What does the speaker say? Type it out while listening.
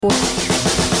What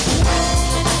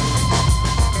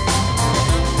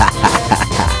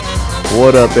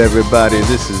up, everybody?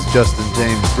 This is Justin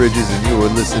James Bridges, and you are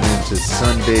listening to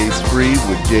Sundays Free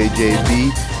with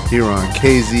JJB here on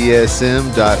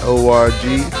KZSM.org.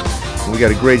 We got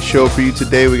a great show for you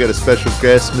today. We got a special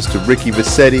guest, Mr. Ricky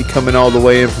Versetti, coming all the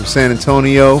way in from San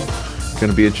Antonio. Going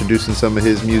to be introducing some of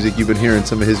his music. You've been hearing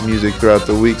some of his music throughout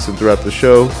the weeks and throughout the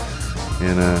show.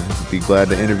 And be glad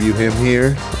to interview him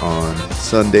here on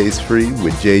Sundays Free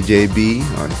with JJB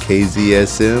on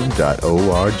KZSM.org.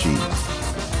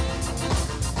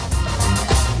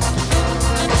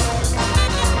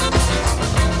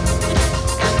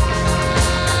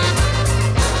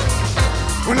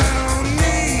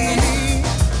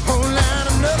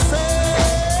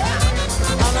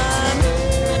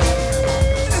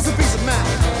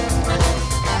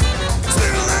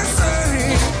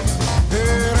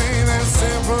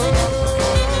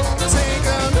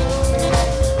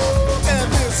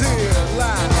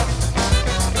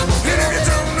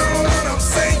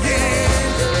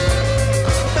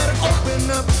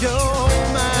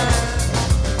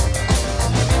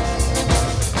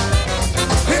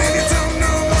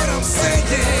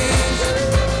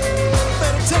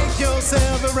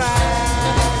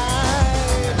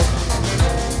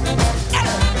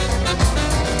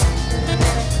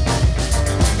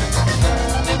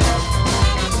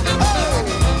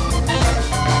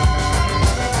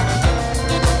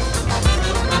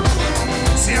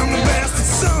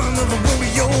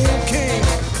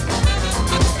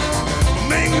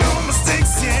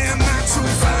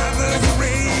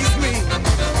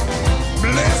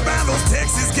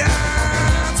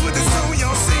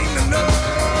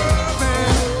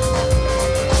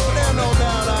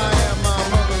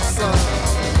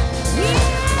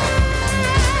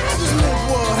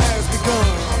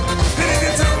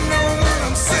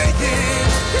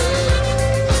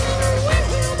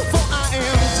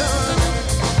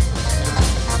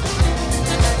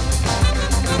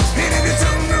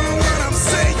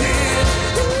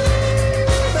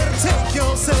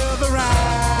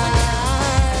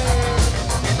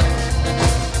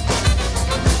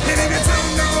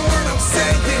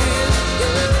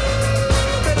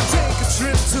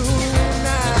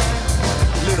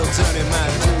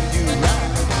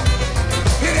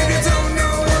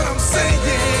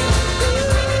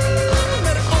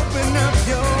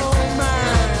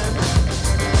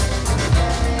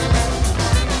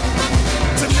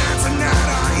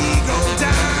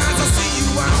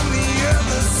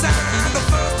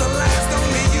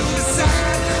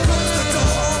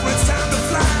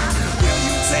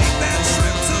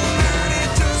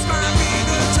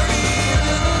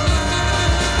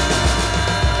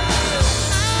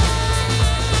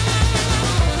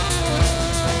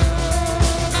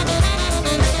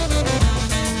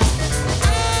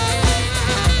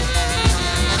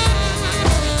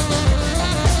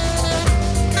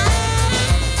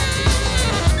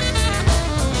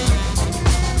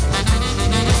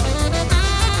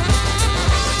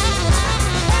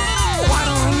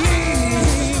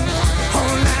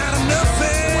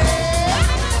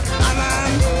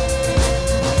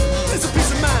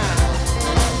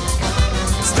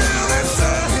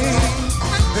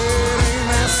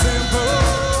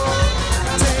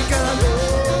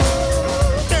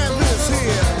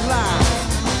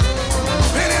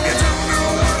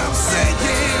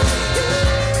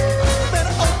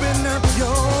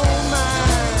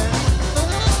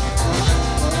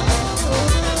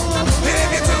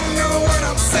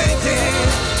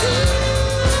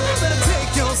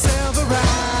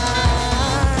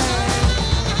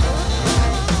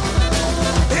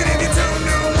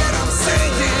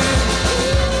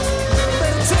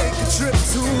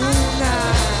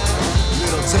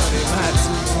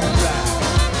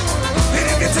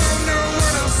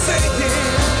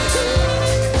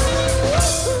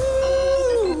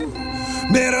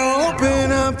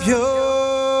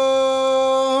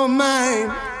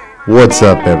 What's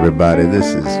up, everybody?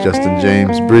 This is Justin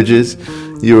James Bridges.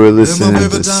 You are listening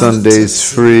to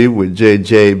Sundays Free with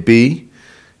JJB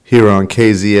here on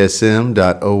KZSM.org.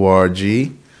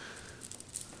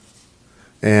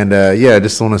 And I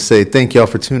just want to say thank y'all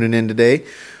for tuning in today.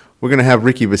 We're going to have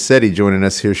Ricky Versetti joining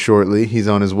us here shortly. He's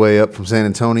on his way up from San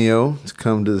Antonio to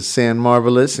come to San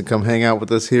Marvelous and come hang out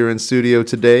with us here in studio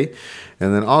today.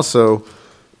 And then also...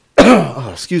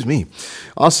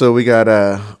 Also, we got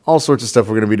all sorts of stuff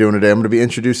we're going to be doing today. I'm going to be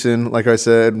introducing, like I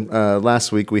said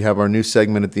last week, we have our new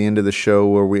segment at the end of the show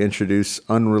where we introduce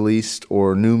unreleased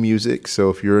or new music.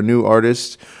 So if you're a new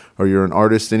artist or you're an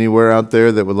artist anywhere out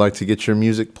there that would like to get your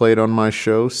music played on my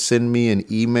show, send me an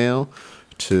email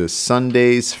to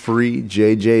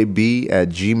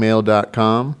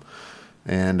sundaysfreejjb@gmail.com.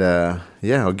 And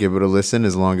yeah, I'll give it a listen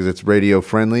as long as it's radio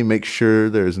friendly. Make sure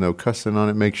there's no cussing on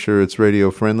it. Make sure it's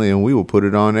radio friendly, and we will put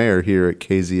it on air here at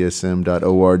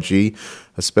kzsm.org,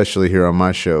 especially here on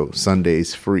my show,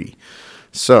 Sundays Free.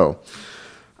 So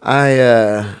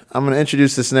I'm going to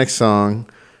introduce this next song,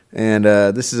 and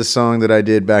this is a song that I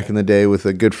did back in the day with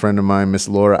a good friend of mine, Miss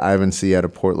Laura Ivansey out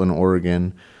of Portland,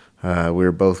 Oregon. We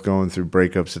were both going through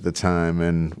breakups at the time,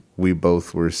 and we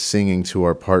both were singing to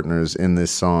our partners in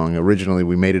this song. Originally,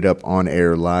 we made it up on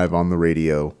air live on the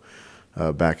radio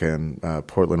back in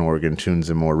Portland, Oregon,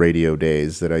 Tunes and More radio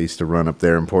days that I used to run up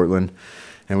there in Portland.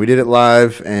 And we did it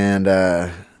live, and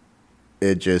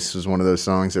it just was one of those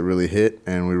songs that really hit,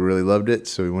 and we really loved it.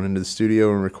 So we went into the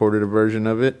studio and recorded a version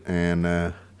of it,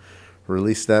 and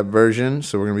released that version.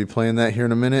 So we're going to be playing that here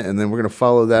in a minute, and then we're going to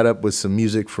follow that up with some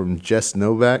music from Jess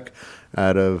Novak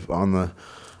out of, on the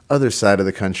other side of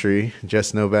the country,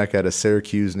 Jess Novak out of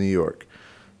Syracuse, New York.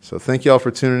 So thank y'all for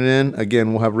tuning in.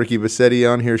 Again, we'll have Ricky Versetti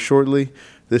on here shortly.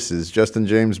 This is Justin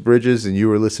James Bridges, and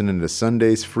you are listening to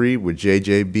Sundays Free with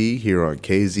JJB here on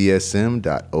kzsm.org.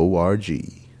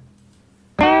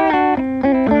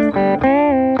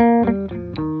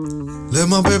 Left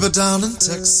my baby down in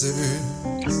Texas.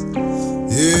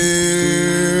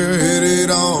 Yeah,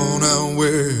 headed on out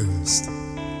west.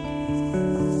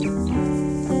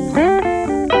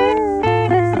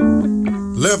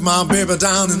 Left my baby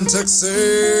down in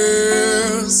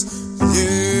Texas.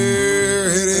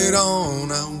 Yeah, headed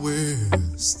on out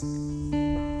west.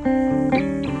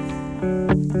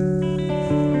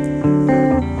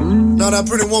 Now that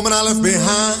pretty woman I left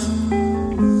behind,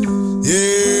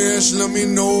 yeah, she let me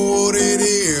know what it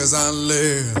is I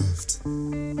left.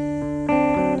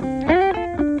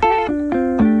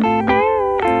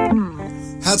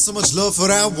 Had so much love for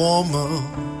that woman,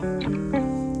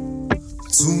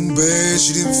 too bad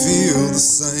she didn't feel the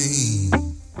same.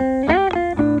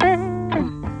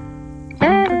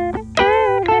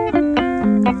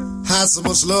 Had so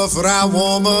much love for that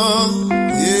woman,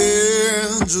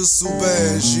 yeah, just so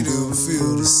bad she didn't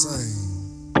feel the same.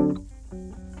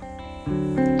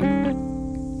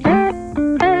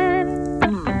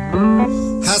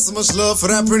 Had so much love for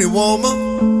that pretty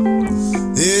woman,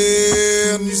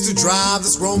 yeah, and used to drive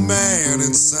this grown man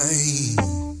insane.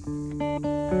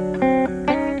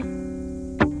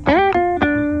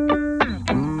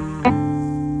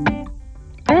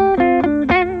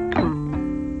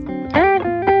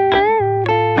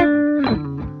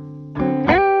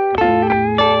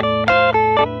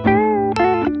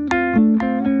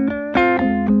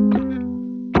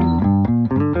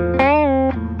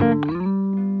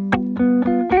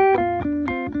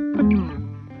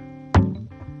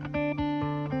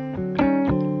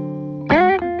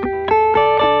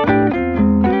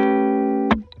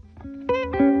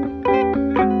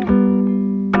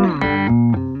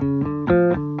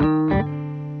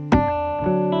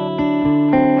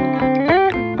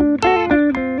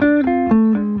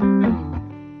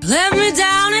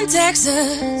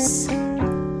 Texas,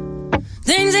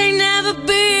 things ain't never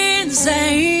been the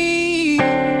same.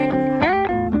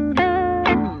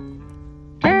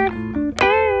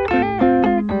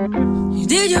 You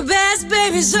did your best,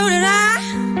 baby, so did I.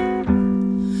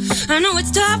 I know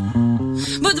it's tough,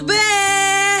 but the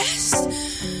best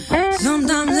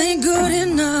sometimes ain't good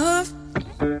enough.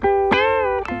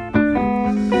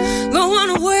 Go on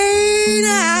away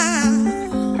now,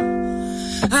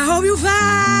 I hope you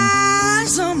find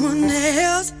someone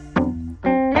else.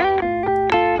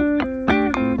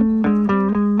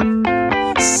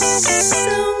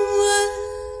 Someone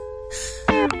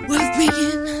worth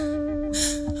being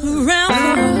around for.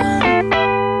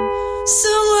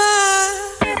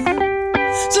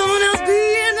 Someone else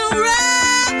being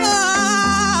around.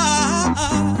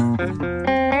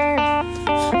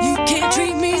 You can't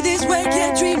treat me this way,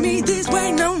 can't treat me this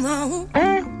way, no more.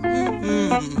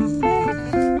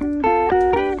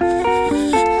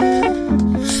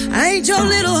 Your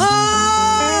little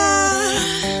heart,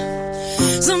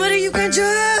 somebody you can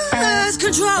just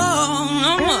control.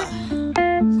 No more.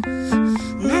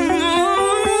 No more.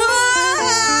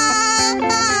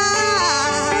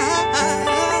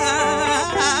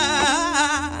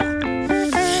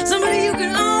 Somebody you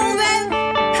can own, baby.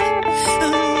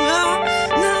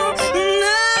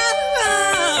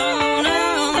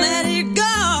 No, let it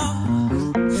go.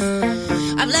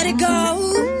 I've let it go.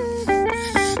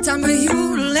 Time for you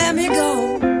to let me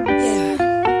go.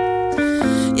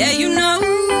 Yeah, you know,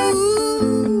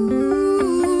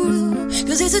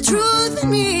 'cause it's the truth in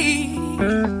me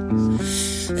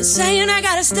that's saying I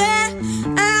gotta stay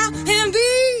out and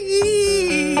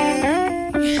be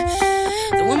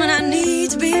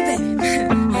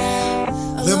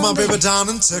my baby down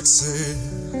in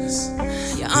Texas.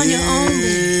 You're on your own.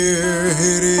 Yeah,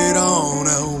 headed on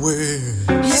our way.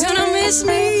 You're gonna miss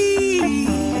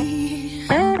me.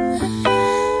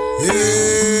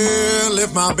 Yeah,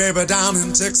 left my baby down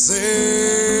in Texas.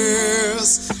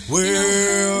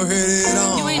 We're headed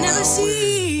on. You ain't never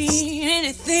seen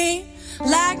anything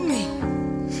like me.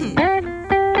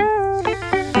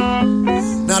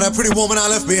 Now that pretty woman I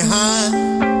left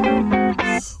behind,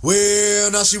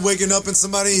 well, now she waking up in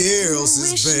somebody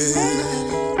else's bed.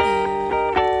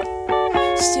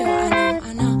 Still,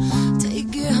 I know,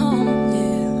 take it home,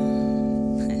 yeah.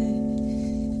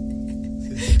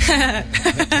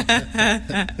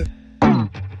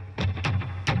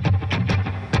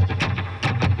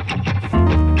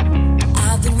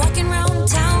 I've been walking around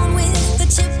town with a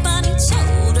chip on each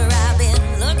shoulder. I've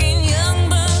been looking young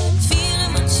but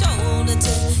feeling much older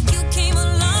till you came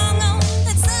along. Oh,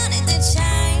 that sun it did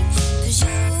shine, 'cause you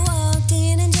walked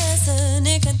in just a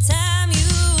nick of time.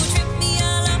 You tripped me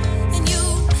all up and you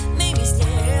made me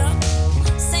stare,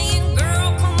 saying,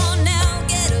 girl, come on now,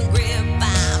 get a grip.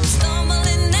 I'm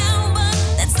stumbling now, but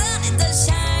that sun it does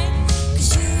shine, 'cause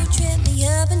you tripped me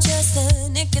up in just a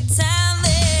nick of time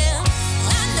there.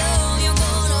 I know you're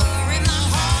gonna rip my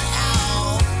heart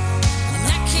out, and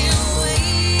I can't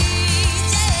wait,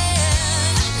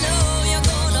 yeah. I know you're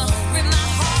gonna rip my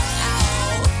heart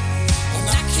out, and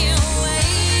I can't wait.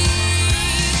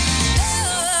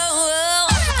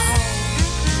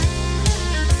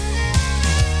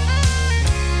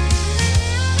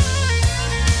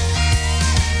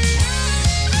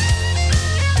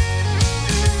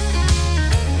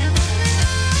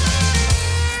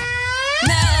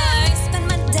 Now I spend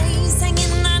my days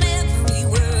hanging on every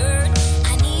word. I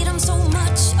need 'em so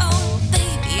much, oh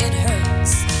baby it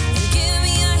hurts. And give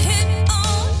me a hit,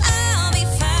 oh I'll be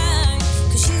fine,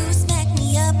 'cause you smacked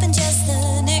me up in just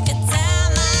a nick of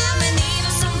time. I'm in need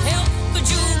of some help, could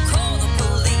you call the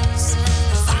police?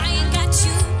 If I ain't got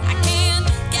you, I can't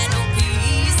get no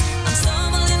peace. I'm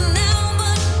stumbling now,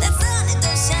 but that sun it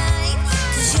does shine,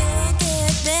 'cause you'll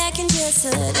get back in just a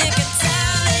nick of time.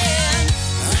 And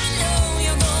I know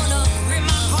you're gonna rip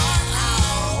my heart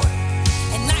out,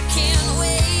 and I can't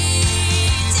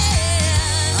wait,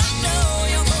 yeah. I know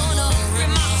you're gonna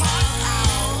rip my heart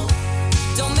out,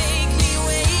 don't make me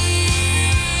wait.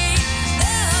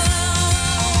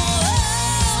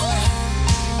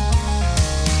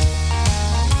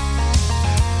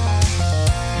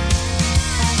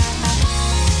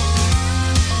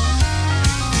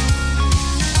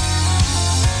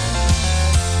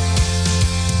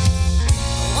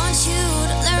 I want you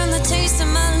to learn the taste of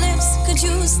my lips. Could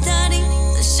you study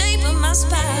the shape of my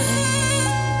spine?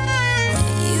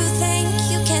 You think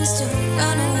you can still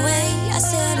run away? I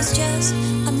said it's just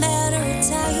a matter of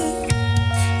time.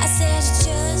 I said it's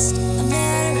just a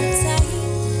matter of time.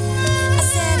 I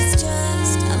said it's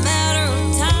just a matter of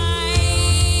time.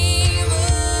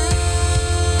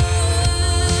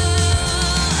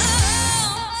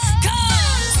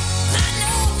 'Cause I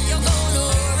know you're gonna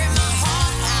rip my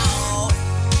heart out,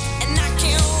 and I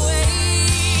can't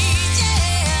wait,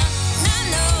 yeah. I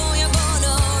know you're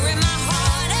gonna rip my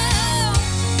heart out,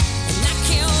 and I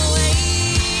can't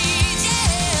wait,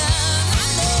 yeah. I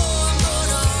know I'm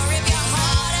gonna rip your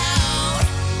heart out,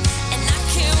 and I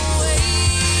can't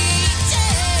wait,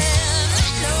 yeah. I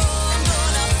know I'm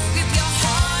gonna rip your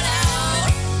heart out,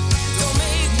 don't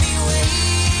make me wait.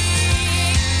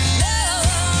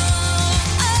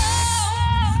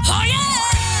 Oh yeah.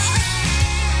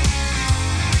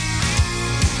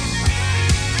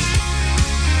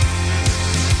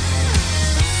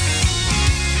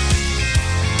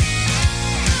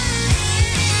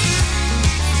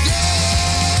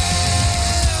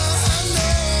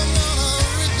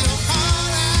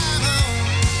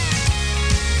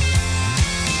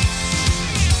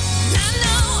 I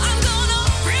know I'm gonna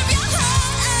rip your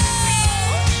heart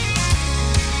out.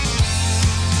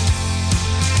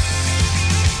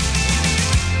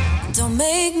 Don't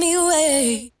make me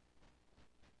wait.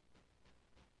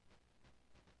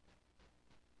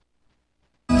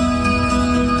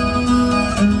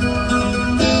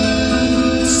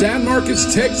 San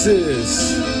Marcos,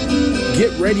 Texas.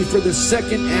 Get ready for the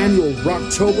second annual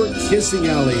Rocktober Kissing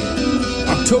Alley.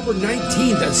 October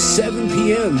 19th at 7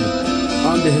 p.m.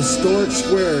 on the historic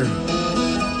square.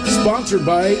 Sponsored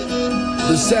by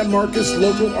the San Marcos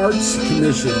Local Arts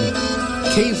Commission,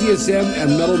 KZSM,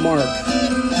 and Metal Mark.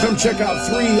 Come check out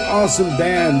 3 awesome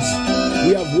bands.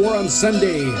 We have War on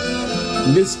Sunday,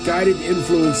 Misguided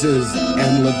Influences,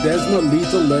 and Ledesma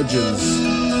Lethal Legends.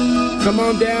 Come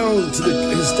on down to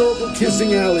the historical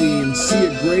Kissing Alley and see a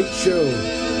great show.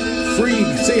 Free,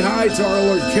 say hi to all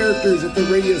our characters at the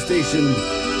radio station.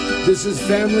 This is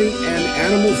family and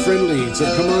animal friendly, so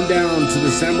come on down to the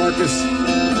San Marcos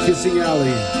Kissing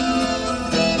Alley.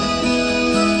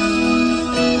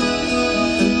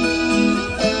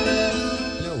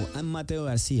 Hello, I'm Mateo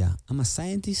Garcia. I'm a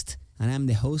scientist and I'm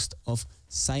the host of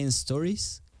Science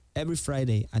Stories. Every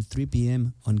Friday at 3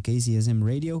 p.m. on KZSM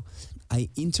Radio, I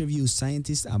interview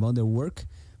scientists about their work,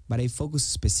 but I focus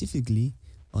specifically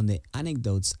on the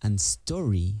anecdotes and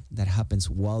story that happens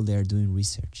while they're doing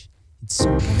research.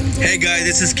 Hey guys,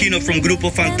 this is Kino from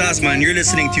Grupo Fantasma, and you're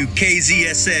listening to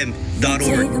KZSM.org.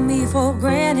 Taking me for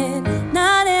granted,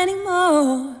 not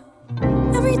anymore.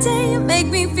 Every day you make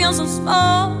me feel so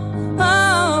small.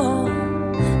 Oh,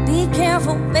 be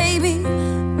careful, baby,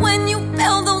 when you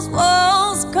build those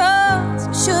walls, 'cause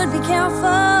you should be careful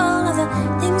of the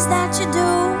things that you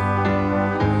do.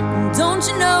 Don't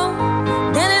you know,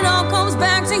 then it all comes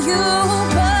back to you.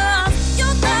 'Cause you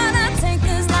thought I'd take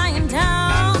this lying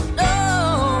down.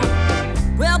 Oh,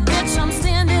 well, bitch, I'm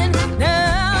standing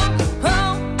now.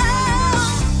 Oh,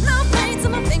 no pain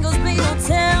till my fingers bleed. Don't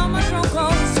tell my throat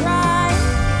goes dry.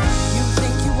 You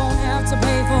think you won't have to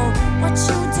pay for what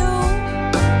you do,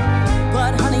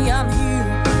 but honey, I'm here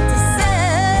to say,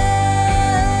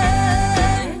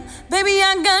 baby, I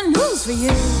got news for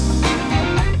you.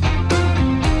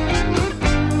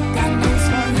 Got news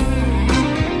for you.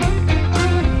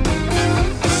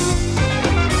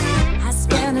 I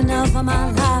spent enough of my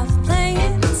life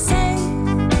playing it safe,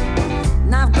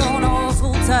 and I've grown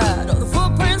awful tired of the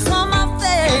footprints on my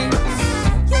face.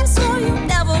 You swore you'd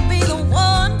never be the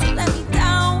one to let me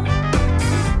down,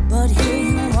 but here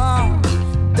you are,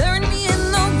 burying me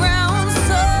in the ground.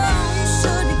 So you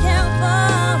should be careful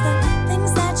of the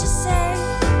things that you say.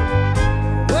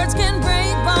 Words can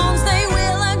break bones, they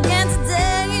will again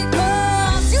today.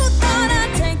 'Cause you thought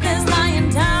I'd take this lying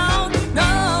down.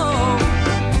 No,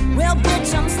 well,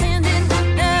 bitch, I'm standing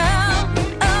now.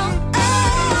 Oh,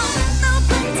 no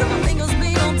pain till my fingers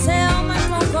bleed. Don't tell my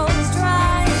throat goes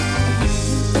dry.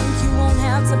 You think you won't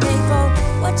have to pay for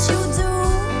what you do?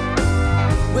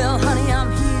 Well, honey, I'm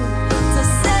here to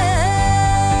say,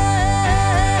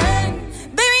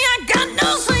 baby, I got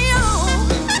news for you.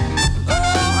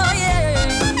 Oh, yeah,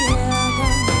 yeah, I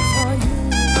got news for you.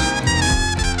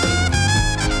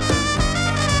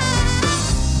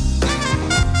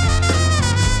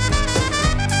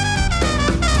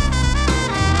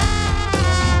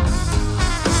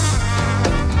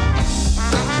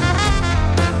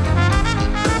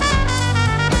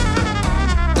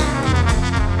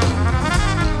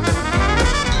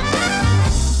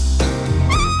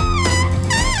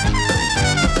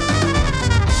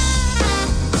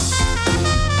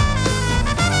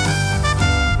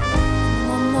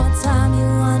 One more time you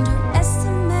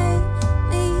underestimate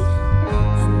me.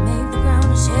 I make the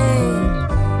ground shake.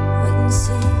 Wait and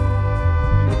see.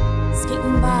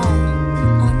 Skating by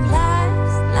on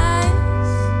lies.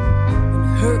 Won't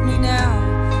hurt me now.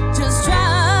 Just try.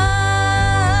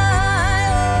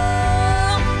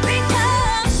 Oh,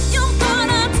 because you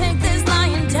gonna take this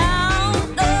lying down.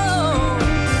 Oh,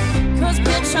 'cause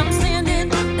bitch, I'm standing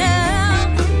now.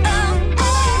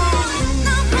 Oh,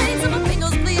 no pain till my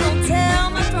fingers bleed. Don't tell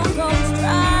my throat goes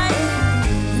dry.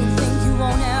 You think you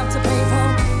won't have to pay for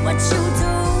what you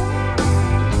do.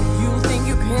 You think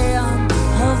you can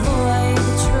avoid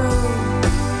the truth.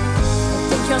 You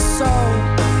think you're so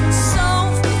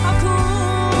cool.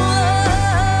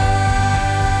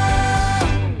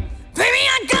 Baby,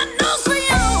 I got news for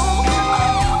you.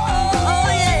 Oh,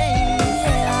 yeah,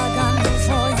 I got news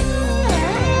for you.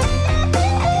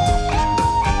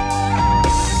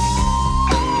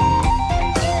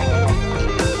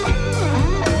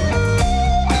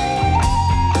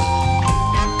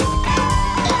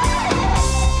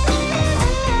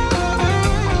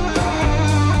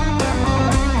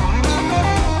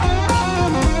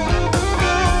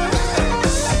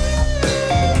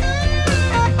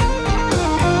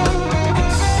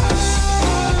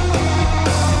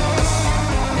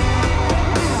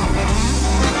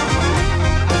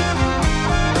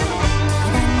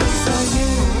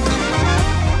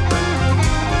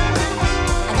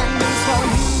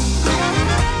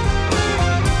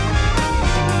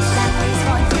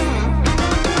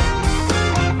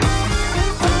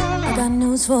 I got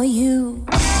news for you.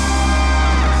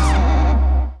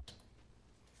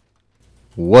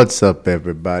 What's up,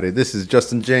 everybody? This is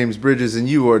Justin James Bridges, and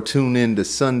you are tuned in to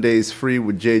Sundays Free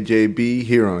with JJB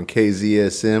here on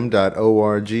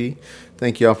KZSM.org.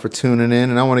 Thank y'all for tuning in,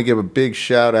 and I want to give a big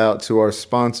shout out to our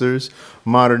sponsors,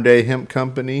 Modern Day Hemp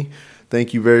Company.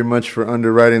 Thank you very much for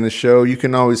underwriting the show. You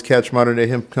can always catch Modern Day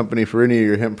Hemp Company for any of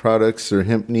your hemp products or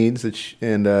hemp needs.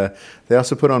 And they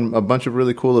also put on a bunch of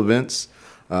really cool events.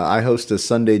 I host a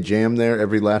Sunday jam there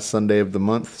every last Sunday of the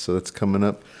month, so that's coming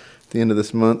up at the end of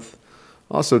this month.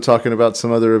 Also talking about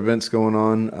some other events going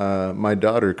on. My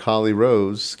daughter, Collie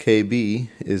Rose, KB,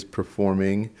 is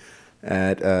performing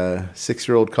at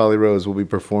 6-year-old Collie Rose will be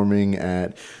performing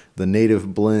at the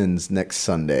Native Blends next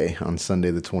Sunday, on Sunday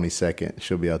the 22nd.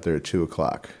 She'll be out there at 2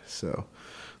 o'clock. So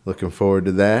looking forward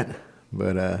to that.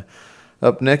 But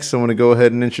up next, I want to go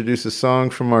ahead and introduce a song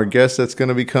from our guest that's going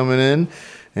to be coming in.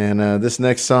 And this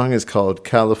next song is called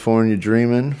California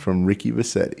Dreamin' from Ricky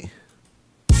Versetti.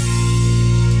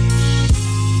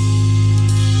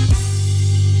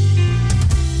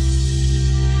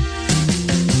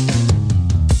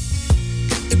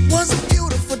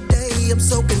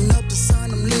 Soaking up the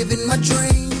sun, I'm living my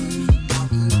dream. I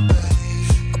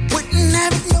wouldn't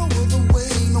have it no other way,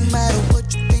 no matter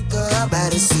what you think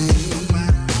about it, see.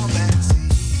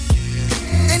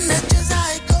 And that's just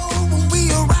how it goes when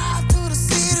we arrive to the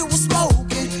city, we're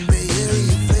smoking Bay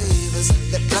Area flavors.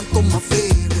 That blanco my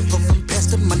favorite, but from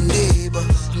past to my neighbor.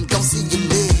 I'm gonna see you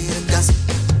later, got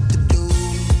something to do.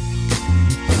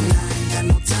 And I ain't got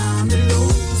no time to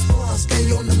lose, boy, I'll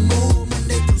stay on the move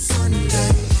Monday through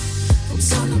Sunday.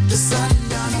 Sun up to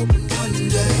sundown, open one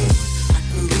day. I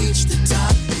could reach the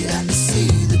top, yeah, I can see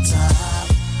the top.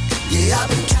 Yeah, I've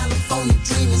been California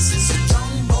dreaming since a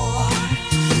young boy.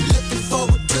 Looking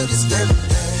forward to this very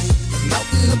day. I'm out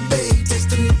in the bay,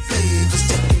 tasting the flavors,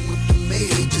 checking with the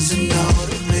majors and all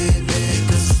the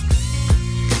playmakers.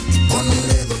 Y con un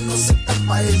dedo no se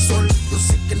tapa el sol. Yo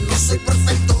sé que no soy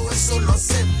perfecto, eso lo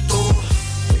acepto.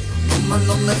 Pero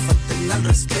no me falten al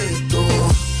respeto.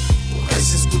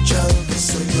 Has escuchado que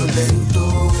soy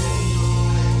violento.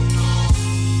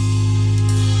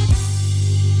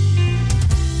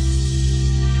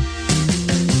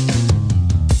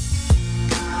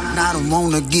 And I don't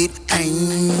wanna get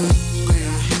angry,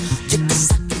 just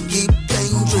 'cause I can get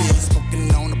dangerous.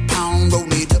 Smoking on a pound,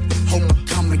 roll it up, hold my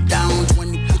camera down.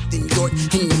 25th and York,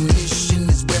 and the mission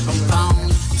is where I'm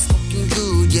bound. I'm smoking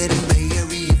good, yeah, them Bay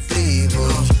Area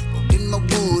flavors. In my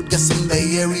wood, got some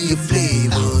Bay Area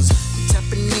flavors.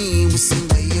 With some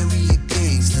Bay Area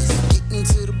gangsters, getting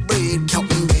to the bread,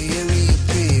 counting Bay Area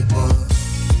paper.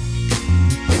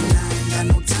 And I ain't got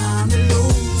no time to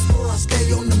lose, boy, I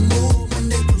stay on the move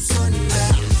Monday through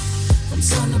Sunday. From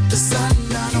sun up to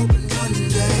sundown, open one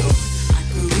day. I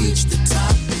could reach the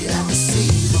top, yeah, I can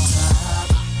see the top.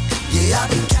 Yeah, I've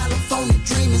been California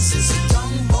dreaming since a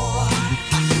young boy.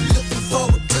 Looking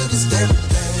forward to this very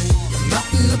day. I'm out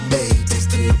in the bay,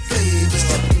 tasting the flavors,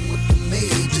 stepping with the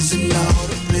majors and all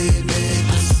the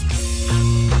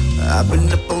I've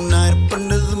been up all night, up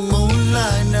under the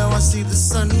moonlight. Now I see the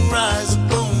sunrise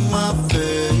upon my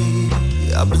face.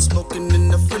 Yeah, I've been smoking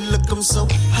and I feel like I'm so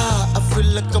high. I feel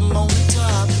like I'm on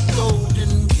top of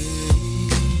Golden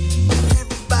Gate.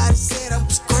 Everybody said I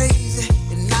was crazy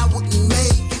and I wouldn't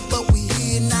make it, but we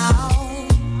here now.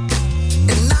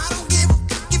 And I don't give a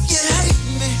fuck if you hate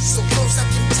me. So close I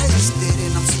can taste it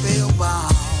and I'm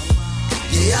spellbound.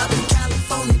 Yeah, I've been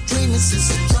California dreaming since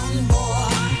a young boy.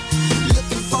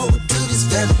 Forward to this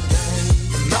very day.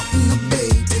 I'm out in the bay,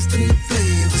 tasting the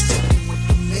flavors, stepping with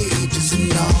the majors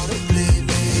and all the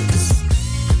playmakers.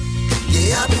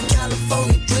 Yeah, I've been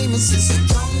California dreaming since a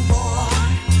young boy.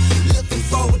 Looking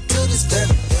forward to this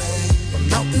very day.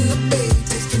 I'm out in the bay,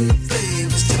 tasting the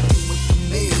flavors, stepping with the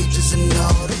majors and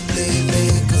all the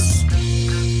playmakers.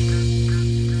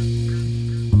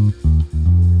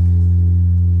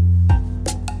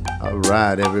 All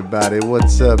right, everybody,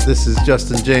 what's up? This is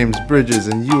Justin James Bridges,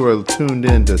 and you are tuned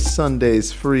in to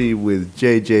Sundays Free with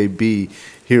JJB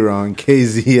here on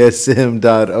KZSM.org.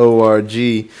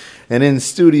 And in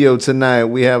studio tonight,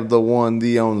 we have the one,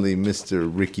 the only, Mr.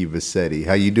 Ricky Versetti.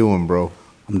 How you doing, bro?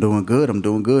 I'm doing good,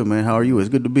 man. How are you? It's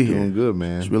good to be here. Doing good,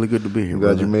 man. It's really good to be here, I'm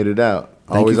glad brother. you made it out.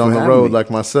 Thank Always you for on the having road me. like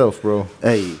myself, bro.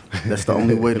 Hey, that's the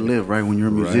only way to live, right? When you're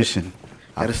a musician,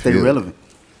 I gotta stay feel it. relevant.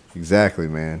 Exactly,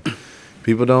 man.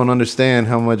 People don't understand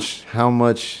how much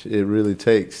it really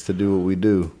takes to do what we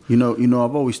do. You know.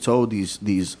 I've always told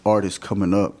these artists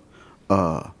coming up,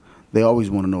 they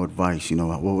always want to know advice. You know,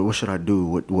 what should I do?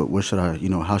 What should I? You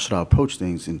know, how should I approach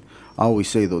things? And I always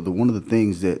say though, one of the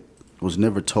things that was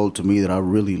never told to me that I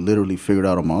really literally figured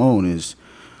out on my own is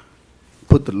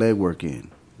put the legwork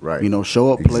in. Right. You know,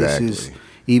 show up places. Exactly.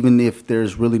 Even if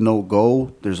there's really no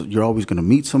goal, you're always going to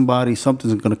meet somebody.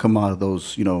 Something's going to come out of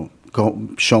those. You know,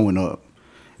 showing up.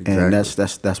 Exactly. And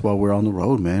that's why we're on the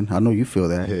road, man. I know you feel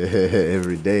that.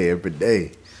 Every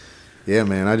day. Yeah,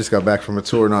 man. I just got back from a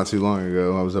tour not too long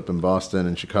ago. I was up in Boston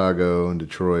and Chicago and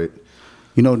Detroit.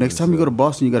 You know, next time you go to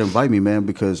Boston, you got to invite me, man,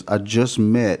 because I just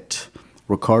met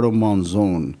Ricardo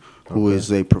Monzon, who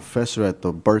is a professor at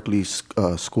the Berkeley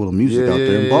School of Music out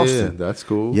there in Boston. Yeah, that's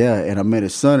cool. Yeah, and I met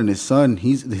his son, and his son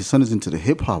is into the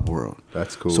hip hop world.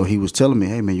 That's cool. So he was telling me,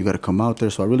 hey man, you got to come out there.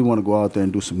 So I really want to go out there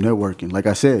and do some networking. Like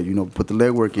I said, you know, put the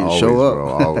legwork in, Always, show up. bro,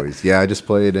 always. Yeah, I just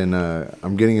played, and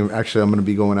I'm going to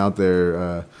be going out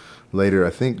there later. I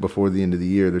think before the end of the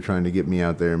year, they're trying to get me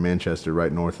out there in Manchester,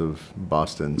 right north of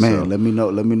Boston. Man, so let me know.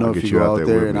 Let me know if you go out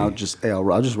there, and me. I'll just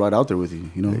ride out there with you.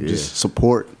 You know, just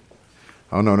support.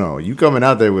 Oh, no. You coming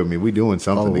out there with me. We doing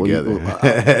something together.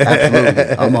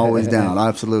 Absolutely. I'm always down.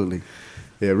 Absolutely.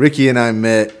 Yeah, Ricky and I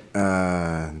met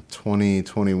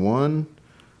 2021,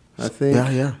 I think.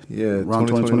 Yeah. Around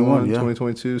 2021,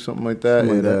 2022, something like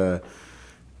that.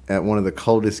 At one of the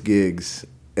coldest gigs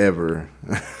ever.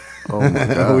 Oh, my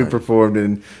God. We performed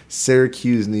in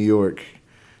Syracuse, New York.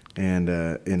 And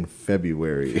in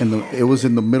February, it was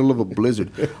in the middle of a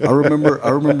blizzard. I remember.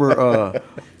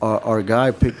 Our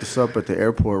guy picked us up at the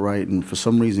airport, right? And for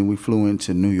some reason, we flew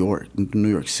into New York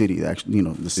City. Actually, you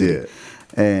know, the city. Yeah.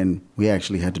 And we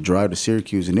actually had to drive to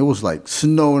Syracuse, and it was like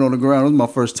snowing on the ground. It was my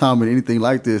first time in anything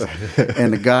like this.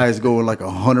 And the guy's going like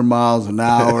 100 miles an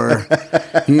hour,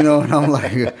 you know. And I'm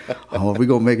like, "Oh, we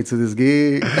gonna make it to this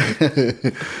gig?"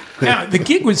 Now the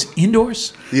gig was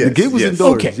indoors. Yes, The gig was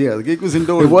indoors. Okay. Yeah, the gig was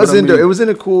indoors. It was but I indoor. mean- It was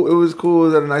cool. It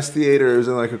was at a nice theater. It was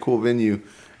in like a cool venue,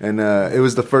 and it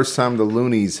was the first time the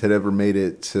Loonies had ever made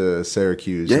it to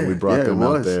Syracuse. and we brought them it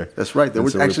out was. there. That's right. They And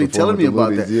were so we actually performed telling me with the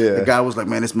about that. Loonies, Yeah, The guy was like,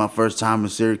 "Man, it's my first time in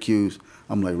Syracuse."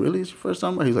 I'm like, "Really? It's your first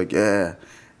time?" He's like, "Yeah."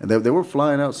 And they were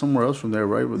flying out somewhere else from there,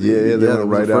 right? But Yeah, they were it was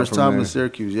right the out first from time there. in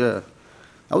Syracuse. Yeah,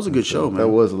 that was a good show, man. That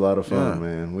was a lot of fun, Yeah.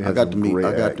 man. We I had got some to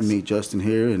great meet acts. Justin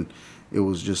here, and it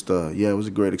was just it was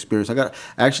a great experience.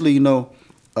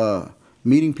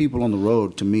 Meeting people on the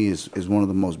road to me is one of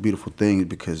the most beautiful things,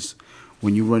 because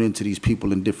when you run into these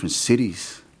people in different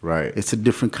cities, Right. it's a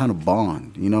different kind of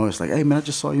bond. You know, it's like, hey man, I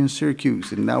just saw you in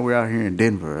Syracuse, and now we're out here in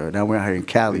Denver, or now we're out here in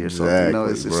Cali or something. You know,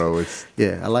 Exactly, bro.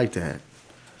 I like that.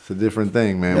 It's a different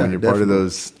thing, man. Yeah, when you're part of definitely.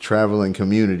 those traveling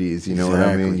communities, you know what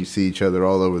I mean? Exactly. You see each other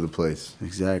all over the place.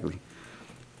 Exactly.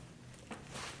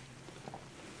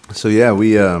 So yeah,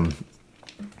 we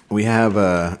have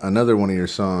another one of your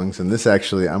songs, and this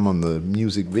actually I'm on the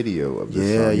music video of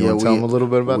this song. You want to tell them a little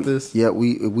bit about this? Yeah,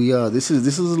 we this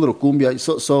is a little cumbia.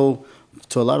 So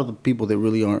to a lot of the people that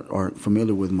really aren't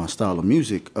familiar with my style of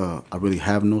music, I really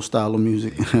have no style of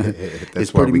music.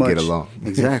 That's why we get along.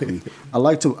 Exactly. I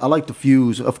like to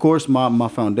fuse. Of course, my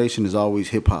foundation is always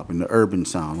hip hop and the urban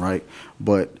sound, right?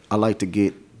 But I like to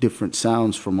get different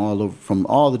sounds from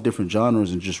all the different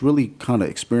genres, and just really kind of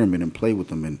experiment and play with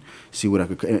them and see what I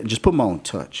could, and just put my own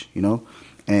touch, you know.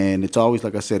 And it's always,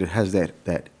 like I said, it has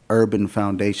that urban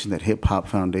foundation, that hip hop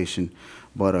foundation.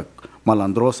 But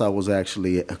Malandrosa was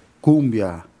actually a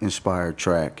cumbia inspired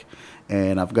track,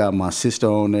 and I've got my sister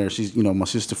on there. She's, you know, my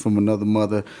sister from another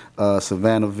mother,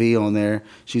 Savannah V, on there.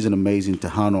 She's an amazing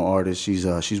Tejano artist. She's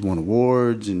won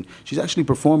awards, and she's actually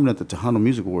performing at the Tejano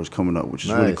Music Awards coming up, which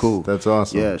is really Nice. cool. That's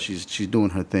awesome. Yeah, she's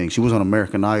doing her thing. She was on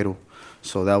American Idol,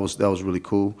 so that was really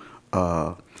cool.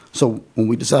 So when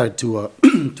we decided to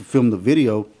to film the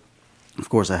video, of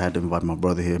course, I had to invite my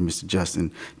brother here, Mr.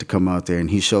 Justin, to come out there,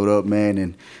 and he showed up, man.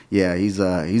 And yeah, he's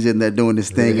in there doing this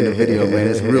thing in the video, man.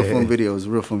 It's a real fun video. It's a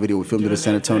real fun video. We filmed it in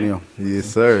San Antonio. Yes,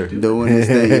 sir. Doing his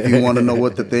thing. If you want to know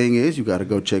what the thing is, you got to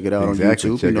go check it out Exactly.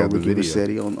 on YouTube. Check out the Ricky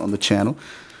video. Versetti on the channel.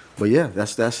 But yeah,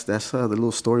 that's the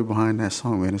little story behind that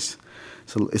song, man.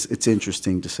 It's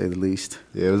interesting, to say the least.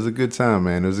 Yeah, it was a good time,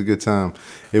 man. It was a good time.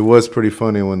 It was pretty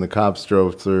funny when the cops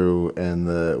drove through, and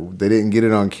they didn't get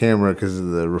it on camera because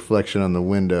of the reflection on the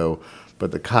window,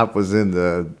 but the cop was in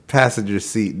the passenger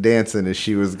seat dancing as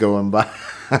she was going by.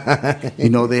 You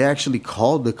know, they actually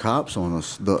called the cops on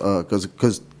us,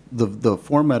 because the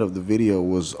format of the video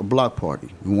was a block party.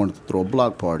 We wanted to throw a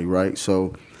block party, right?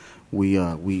 So we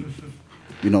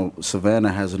you know,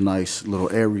 Savannah has a nice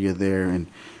little area there, and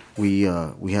we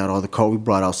had all the cars. We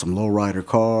brought out some lowrider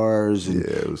cars, and Yeah,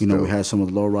 it was you know, dope. we had some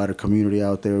of the lowrider community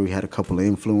out there. We had a couple of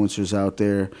influencers out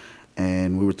there,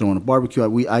 and we were throwing a barbecue.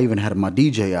 I even had my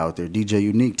DJ out there, DJ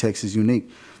Unique, Texas Unique,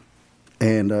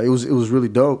 and it was really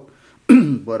dope.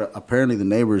 But apparently the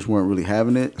neighbors weren't really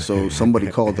having it, so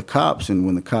somebody called the cops, and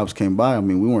when the cops came by, I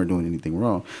mean, we weren't doing anything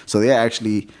wrong. So they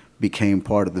actually became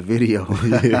part of the video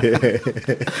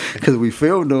because we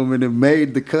filmed them and it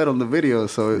made the cut on the video.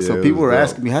 So people were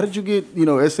asking me, how did you get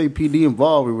SAPD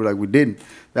involved? We were like, we didn't.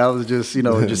 That was just it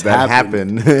just that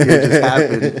happened. It just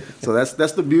happened. So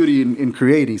that's the beauty in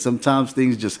creating. Sometimes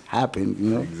things just happen.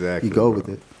 Exactly. You go with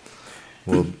it.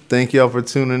 Well, thank y'all for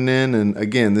tuning in. And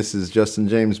again, this is Justin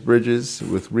James Bridges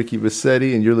with Ricky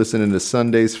Versetti, and you're listening to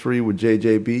Sundays Free with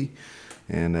JJB.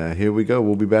 And here we go.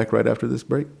 We'll be back right after this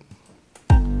break.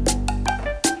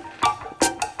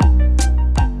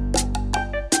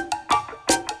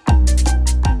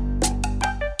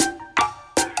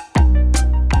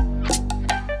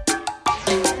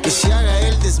 Que se haga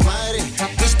el desmadre,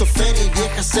 visto feria y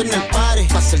viejas en el pare.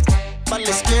 Pasa el pa' la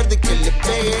izquierda y que le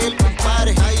pegue el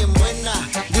compare. Ay, en buena,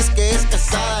 dice que es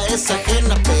casada, es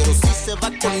ajena, pero si se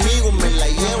va conmigo me la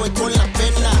llevo y con la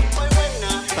pena.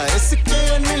 Parece que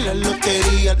gané la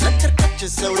lotería, la carcacha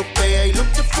es europea y lo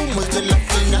que fumo es de la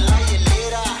fina. La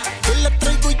hielera, que la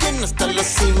traigo llena hasta la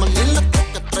cima. Y en la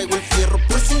troca traigo el fierro,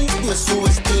 por su me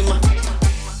subestima.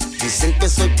 Dicen que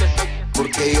soy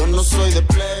porque yo no soy de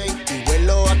play y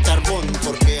vuelo a carbón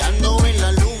porque ando en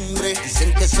la lumbre.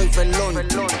 Dicen que soy felón,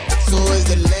 eso es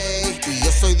de ley y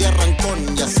yo soy de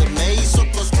arrancón. Ya se me hizo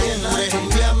costumbre.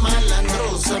 Cumbia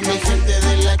malandrosa, mi gente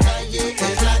de la calle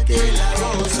es la que la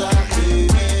goza.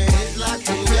 Es la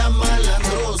cumbia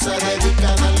malandrosa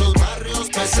dedicada a los barrios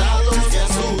pesados que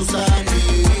asustan.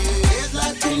 Es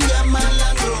la cumbia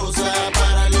malandrosa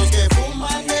para los que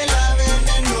fuman de la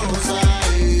venenosa.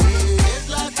 Es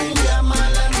la cumbia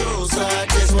malandrosa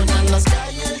que suena en las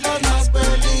calles las más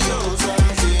peligrosas.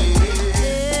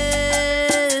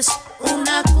 Es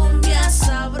una cumbia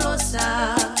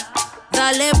sabrosa,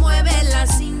 dale mueve la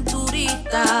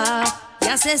cinturita,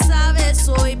 ya se sabe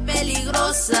soy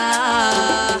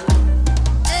peligrosa.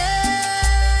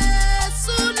 Es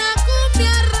una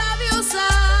cumbia rabiosa,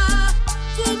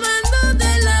 fumando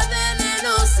de la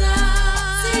venenosa,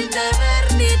 sin deber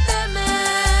ni temer.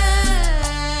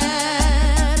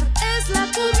 Es la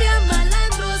cumbia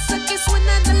malandrosa que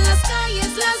suena en las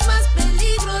calles las más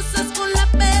peligrosas, con la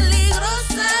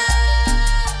peligrosa,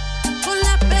 con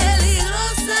la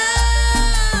peligrosa.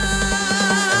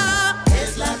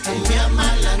 Es la cumbia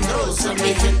malandrosa,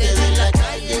 mi gente de la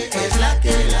calle es la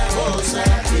que la goza.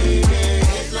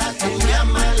 Es la cumbia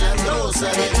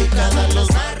malandrosa dedicada a los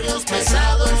barrios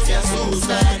pesados que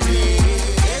asustan.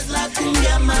 Es la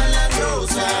cumbia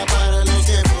malandrosa para los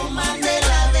que fuman de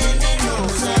la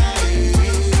venenosa.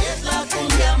 Es la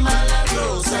cumbia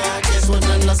malandrosa que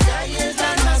suena en las calles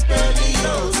las más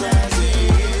peligrosas.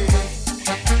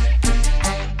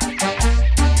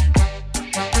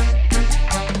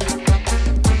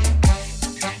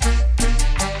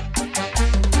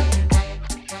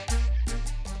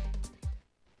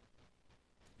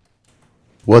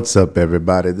 What's up,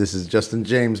 everybody? This is Justin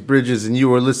James Bridges, and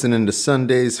you are listening to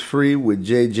Sundays Free with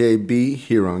JJB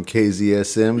here on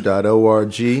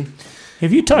KZSM.org.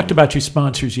 Have you talked about your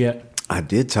sponsors yet? I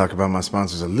did talk about my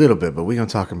sponsors a little bit, but we're going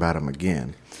to talk about them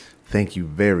again. Thank you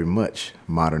very much,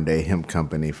 Modern Day Hemp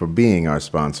Company, for being our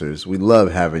sponsors. We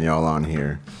love having y'all on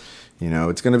here.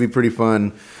 It's going to be pretty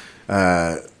fun.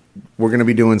 We're going to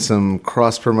be doing some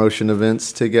cross-promotion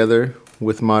events together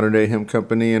with Modern Day Hemp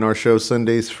Company and our show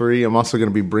Sundays Free. I'm also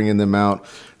going to be bringing them out.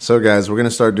 So, guys, we're going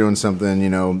to start doing something.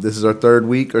 This is our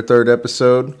third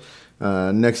episode.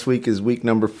 Next week is week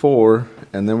number 4,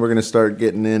 and then we're going to start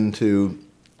getting into,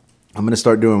 I'm going to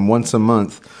start doing once a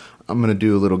month. I'm going to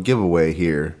do a little giveaway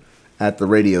here at the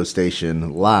radio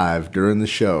station live during the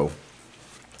show.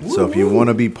 So if you want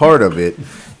to be part of it,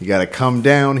 you got to come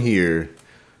down here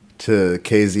to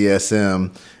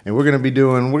KZSM, and we're going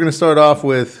to start off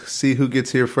with see who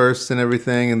gets here first and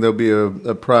everything, and there'll be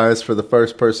a prize for the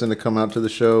first person to come out to the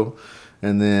show,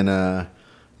 and then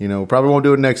probably won't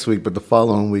do it next week, but the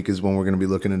following week is when we're going to be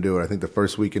looking to do it. I think the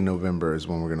first week in November is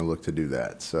when we're going to look to do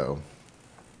that. So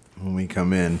when we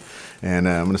come in, and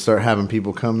I'm going to start having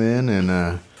people come in,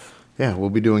 and we'll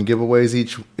be doing giveaways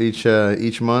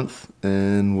each month,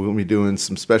 and we'll be doing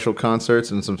some special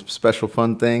concerts and some special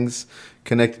fun things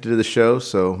connected to the show.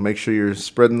 So make sure you're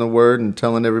spreading the word and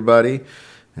telling everybody.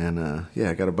 And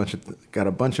I got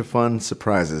a bunch of fun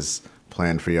surprises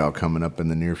planned for y'all coming up in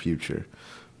the near future.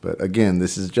 But again,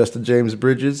 this is Justin James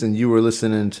Bridges, and you were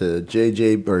listening to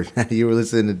you were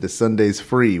listening to Sundays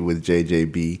Free with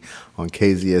JJB on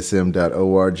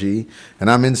KZSM.org. And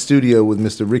I'm in studio with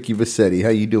Mr. Ricky Versetti. How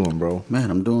you doing, bro?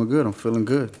 Man, I'm doing good. I'm feeling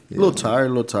good. Yeah. A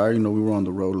little tired. We were on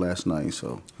the road last night,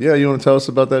 so. Yeah, you want to tell us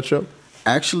about that show?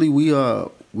 Actually,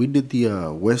 we did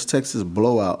the West Texas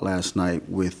blowout last night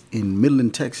in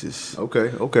Midland, Texas.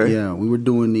 Okay. Yeah, we were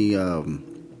doing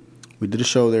the We did a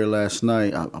show there last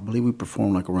night. I believe we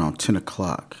performed like around 10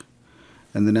 o'clock.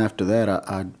 And then after that,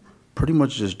 I pretty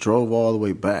much just drove all the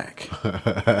way back.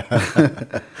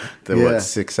 What,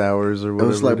 6 hours or whatever? It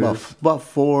was like about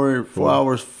 4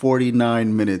 hours,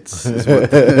 49 minutes.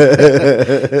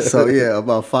 So, yeah,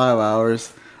 about 5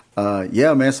 hours.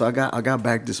 Yeah, man, so I got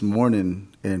back this morning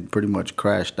and pretty much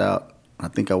crashed out. I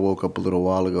think I woke up a little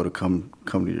while ago to come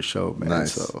to your show, man.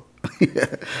 Nice. So,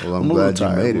 yeah. Well, I'm glad you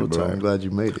made it, bro. I'm glad you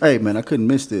made it. Hey, man, I couldn't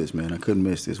miss this, man. I couldn't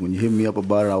miss this. When you hit me up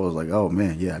about it, I was like, oh,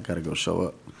 man, yeah, I got to go show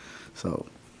up. So,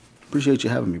 appreciate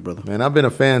you having me, brother. Man, I've been a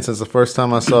fan since the first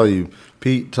time I saw you.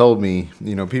 Pete told me,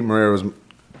 Pete Marrero was,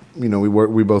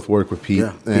 we both work with Pete.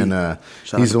 Yeah, and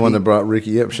he's the one that brought Ricky.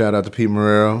 Yep, shout out to Pete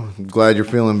Marrero. Glad you're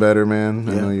feeling better, man.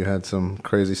 I know you had some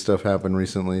crazy stuff happen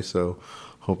recently, so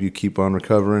hope you keep on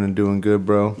recovering and doing good,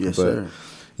 bro. Yes, sir.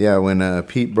 Yeah, when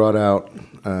Pete brought out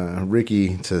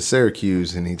Ricky to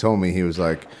Syracuse, and he told me, he was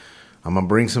like, I'm going to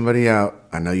bring somebody out.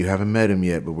 I know you haven't met him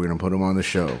yet, but we're going to put him on the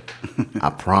show. I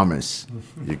promise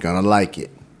you're going to like it.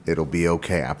 It'll be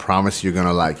okay. I promise you're going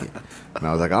to like it. And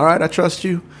I was like, all right, I trust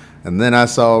you. And then I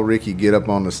saw Ricky get up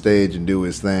on the stage and do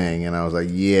his thing, and I was like,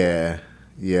 yeah,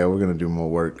 we're going to do more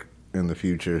work in the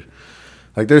future.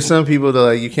 Like, there's some people that,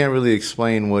 like, you can't really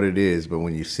explain what it is, but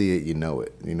when you see it, you know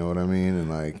it. You know what I mean? And,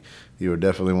 like, you were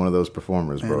definitely one of those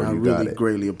performers, bro. And I you got really it.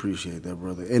 greatly appreciate that,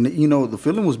 brother. And, the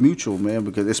feeling was mutual, man,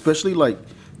 because especially, like,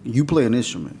 you play an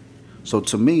instrument. So,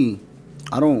 to me,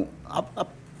 I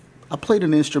played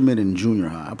an instrument in junior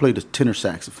high. I played the tenor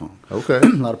saxophone. Okay. A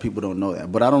lot of people don't know that.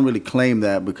 But I don't really claim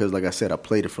that because, like I said, I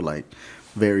played it for, like,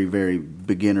 very, very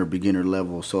beginner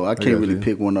level. So, I can't really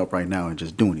pick one up right now and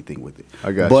just do anything with it.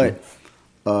 I got you.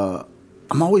 But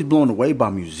I'm always blown away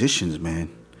by musicians, man,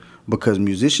 because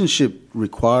musicianship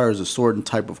requires a certain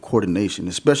type of coordination,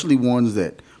 especially ones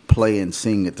that play and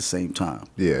sing at the same time.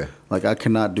 Yeah. Like, I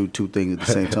cannot do two things at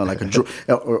the same time. Like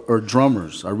or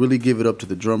drummers. I really give it up to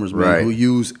the drummers, man, Right. who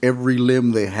use every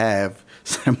limb they have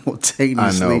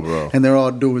simultaneously. I know, bro. And they're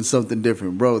all doing something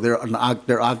different, bro. They're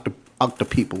octa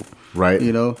people, Right.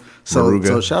 So Muruga.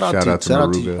 so shout out to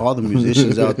Muruga. all the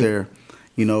musicians out there.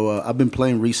 I've been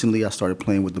playing recently. I started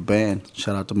playing with the band.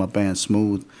 Shout out to my band,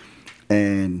 Smooth.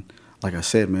 And like I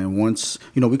said, man, once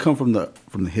we come from the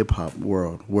hip hop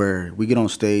world where we get on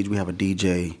stage, we have a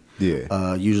DJ.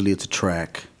 Yeah. Usually it's a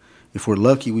track. If we're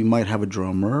lucky, we might have a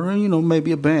drummer, or,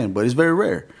 maybe a band, but it's very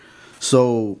rare.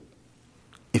 So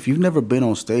if you've never been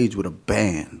on stage with a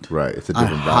band, Right, it's a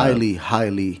different I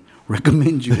highly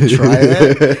recommend you to try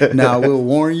that. Now, I will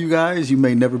warn you guys, you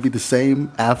may never be the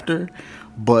same after.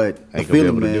 But the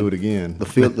feeling, man, do it again. the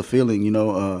feeling,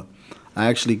 I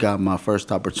actually got my first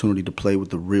opportunity to play with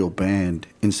the real band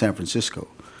in San Francisco.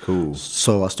 Cool.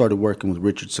 So I started working with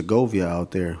Richard Segovia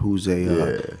out there, who's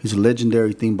he's a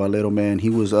legendary timbalero, man. He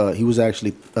was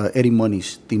actually Eddie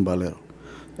Money's timbalero,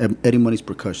 Eddie Money's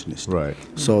percussionist. Right.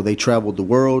 So they traveled the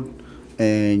world,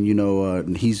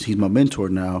 and he's my mentor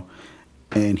now,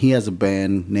 and he has a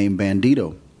band named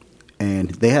Bandito.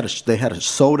 And they had a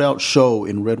sold out show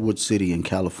in Redwood City in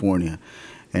California,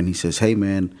 and he says, "Hey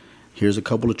man, here's a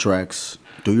couple of tracks.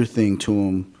 Do your thing to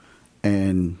them,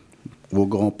 and we'll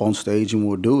go up on stage and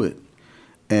we'll do it."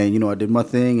 And I did my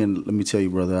thing, and let me tell you,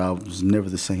 brother, I was never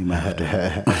the same after.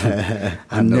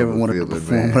 I never wanted to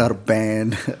perform without a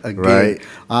band again. Right.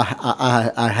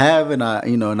 I have, and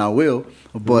I will.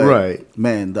 But right.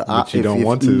 Man, you don't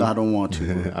want to. I don't want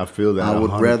to. I feel that. I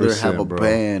would rather have a bro.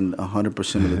 band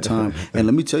 100% of the time. And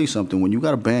let me tell you something: when you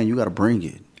got a band, you got to bring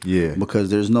it. Yeah. Because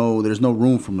there's no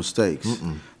room for mistakes.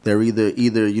 They're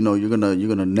either you're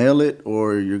gonna nail it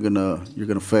or you're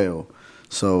gonna fail.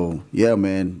 So yeah,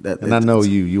 man. And I know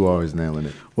you always nailing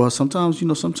it. Well, sometimes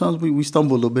we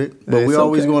stumble a little bit, but we're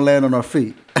always okay. gonna land on our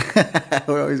feet.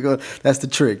 We're always going. That's the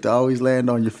trick, to always land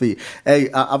on your feet. Hey,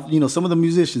 some of the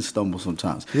musicians stumble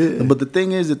sometimes. Yeah. But the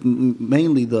thing is that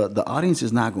mainly the audience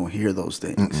is not gonna hear those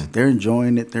things. They're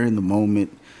enjoying it. They're in the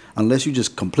moment. Unless you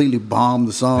just completely bomb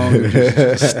the song, or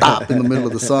just stop in the middle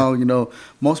of the song,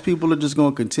 most people are just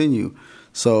gonna continue.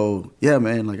 So yeah,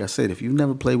 man. Like I said, if you've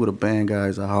never played with a band,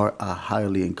 guys, I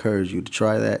highly encourage you to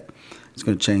try that. It's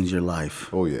gonna change your life.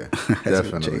 Oh yeah, It's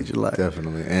definitely, gonna change your life.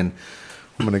 definitely. And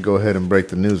I'm gonna go ahead and break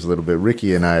the news a little bit.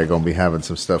 Ricky and I are gonna be having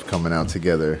some stuff coming out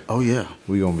together. Oh yeah,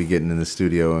 we're gonna be getting in the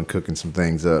studio and cooking some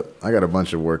things up. I got a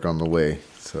bunch of work on the way,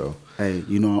 so hey,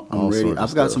 I'm ready.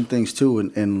 I've got some things too,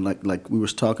 and like we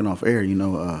was talking off air.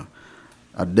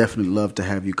 I'd definitely love to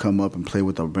have you come up and play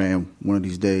with our band one of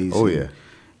these days. Oh and,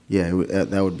 yeah,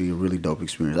 that would be a really dope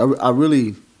experience. I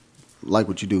really like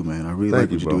what you do, man. I really like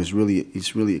what you do. It's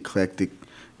really eclectic.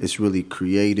 It's really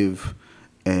creative,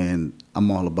 and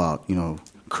I'm all about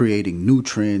creating new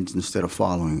trends instead of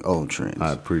following old trends.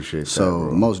 I appreciate that. So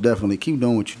bro. most definitely keep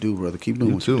doing what you do, brother. Keep doing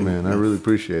You what too, you do. man. I really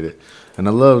appreciate it. And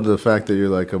I love the fact that you're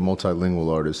like a multilingual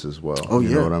artist as well. Oh, you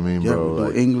yeah. know what I mean, Yeah, bro? we do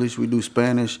Like, English, we do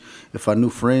Spanish. If I knew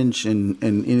French and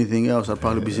anything else, I'd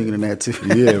probably be singing in that too.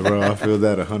 yeah, bro. I feel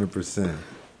that 100%.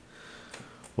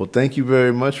 Well, thank you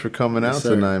very much for coming Yes, out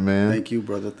sir. tonight, man. Thank you,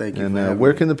 brother. Thank you. And for having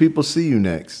where me. can the people see you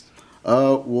next?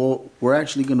 Well, we're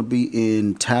actually going to be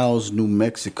in Taos, New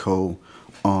Mexico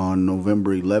on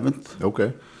November 11th.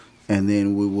 Okay. And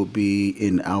then we will be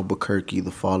in Albuquerque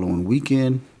the following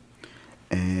weekend.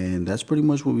 And that's pretty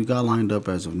much what we got lined up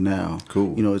as of now.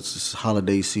 Cool. You know, it's just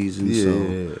holiday season, Yeah.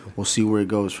 so we'll see where it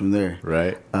goes from there.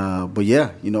 Right. But yeah,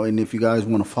 you know, and if you guys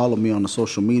want to follow me on the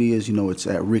social medias, you know, it's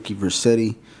at Ricky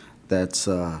Versetti. That's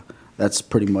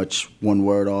pretty much one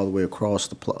word all the way across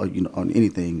you know, on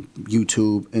anything,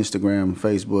 YouTube, Instagram,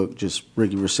 Facebook, just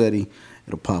Ricky Versetti.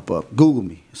 It'll pop up. Google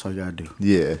me. That's all you gotta do.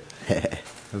 Yeah.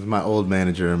 As my old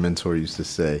manager and mentor used to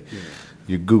say,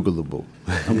 you're Googleable.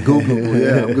 I'm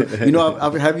Googleable. Yeah. You know,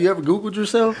 have you ever Googled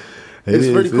yourself? It's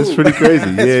pretty cool. It's pretty crazy.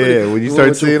 Yeah. When you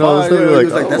start seeing all this stuff, you're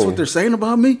like, that's what they're saying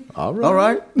about me? All right. All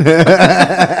right.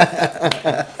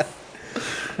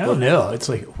 I don't know. It's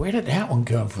like, where did that one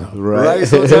come from? Right.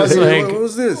 So it's like, what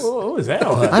was this? What was that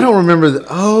one? I don't remember.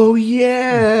 Oh,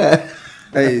 yeah.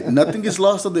 Hey, nothing gets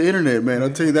lost on the internet, man. I'll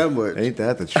tell you that much. Ain't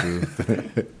that the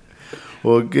truth?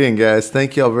 Well, again, guys,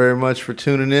 thank y'all very much for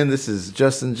tuning in. This is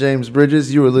Justin James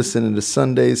Bridges. You are listening to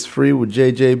Sundays Free with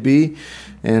JJB.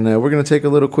 And we're going to take a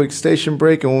little quick station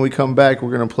break. And when we come back,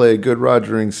 we're going to play a good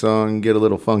Rogering song and get a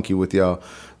little funky with y'all.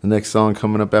 The next song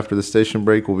coming up after the station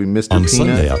break will be Mr. On Peanut.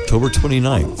 Sunday, October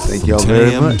 29th, Thank from y'all 10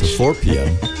 very a.m. much. to 4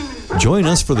 p.m., join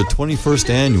us for the 21st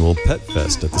Annual Pet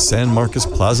Fest at the San Marcos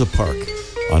Plaza Park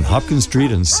on Hopkins Street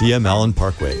and CM Allen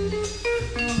Parkway.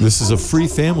 This is a free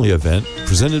family event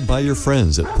presented by your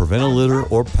friends at Prevent a Litter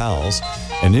or PALS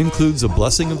and includes a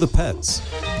blessing of the pets,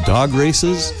 dog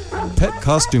races, pet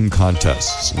costume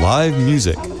contests, live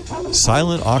music,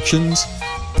 silent auctions,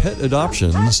 pet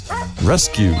adoptions,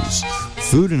 rescues,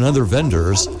 food and other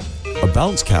vendors, a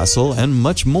bounce castle, and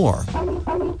much more.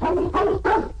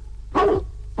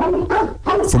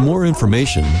 For more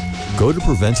information, go to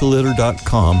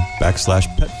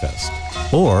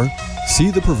preventalitter.com/petfest or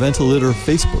see the Prevent a Litter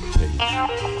Facebook page. I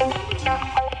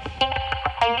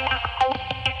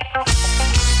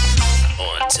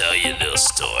want to tell you a little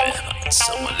story about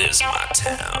someone lives in my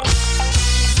town.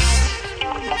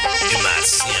 You might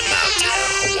see him out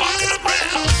there walking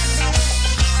around.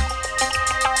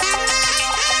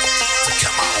 So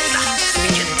come on,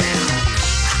 get down.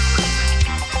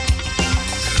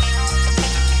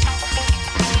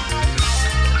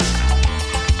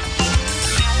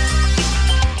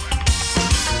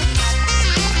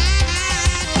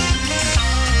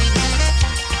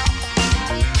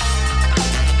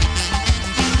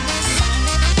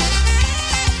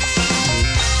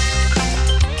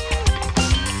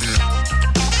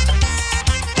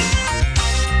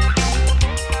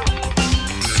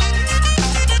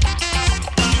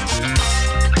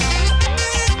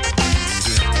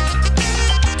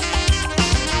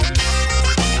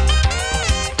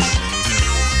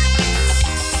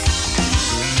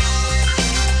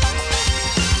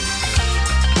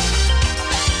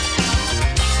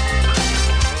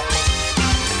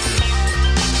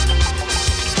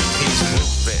 He's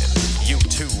moving,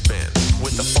 YouTubing,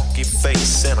 with a funky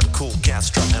face and a cool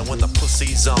Castro. And when the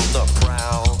pussy's on the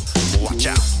prowl, watch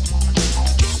out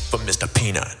for Mr.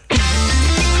 Peanut.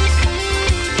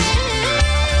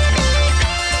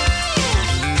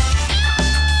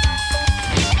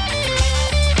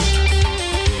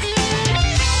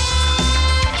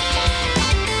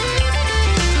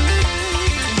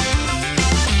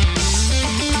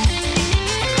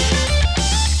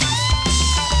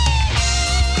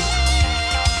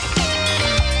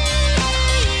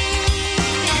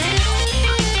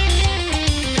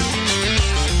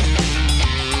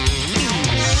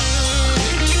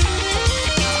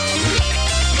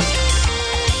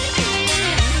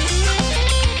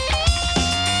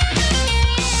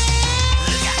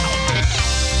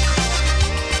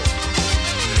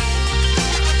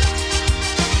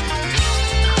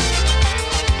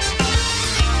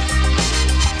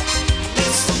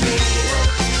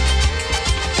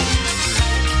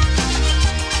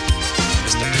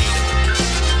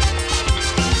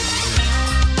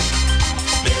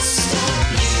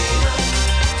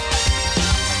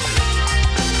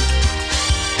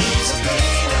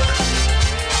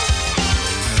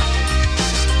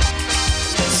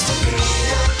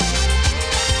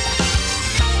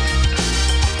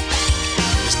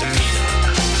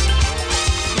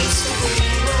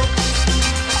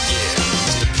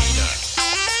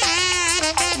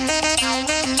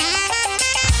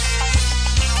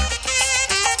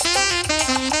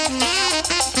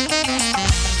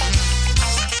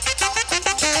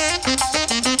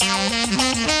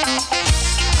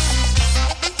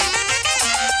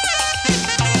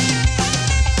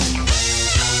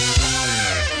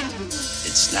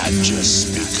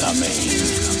 coming.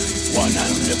 One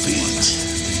on the beat,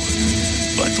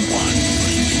 but one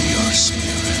in your spirit.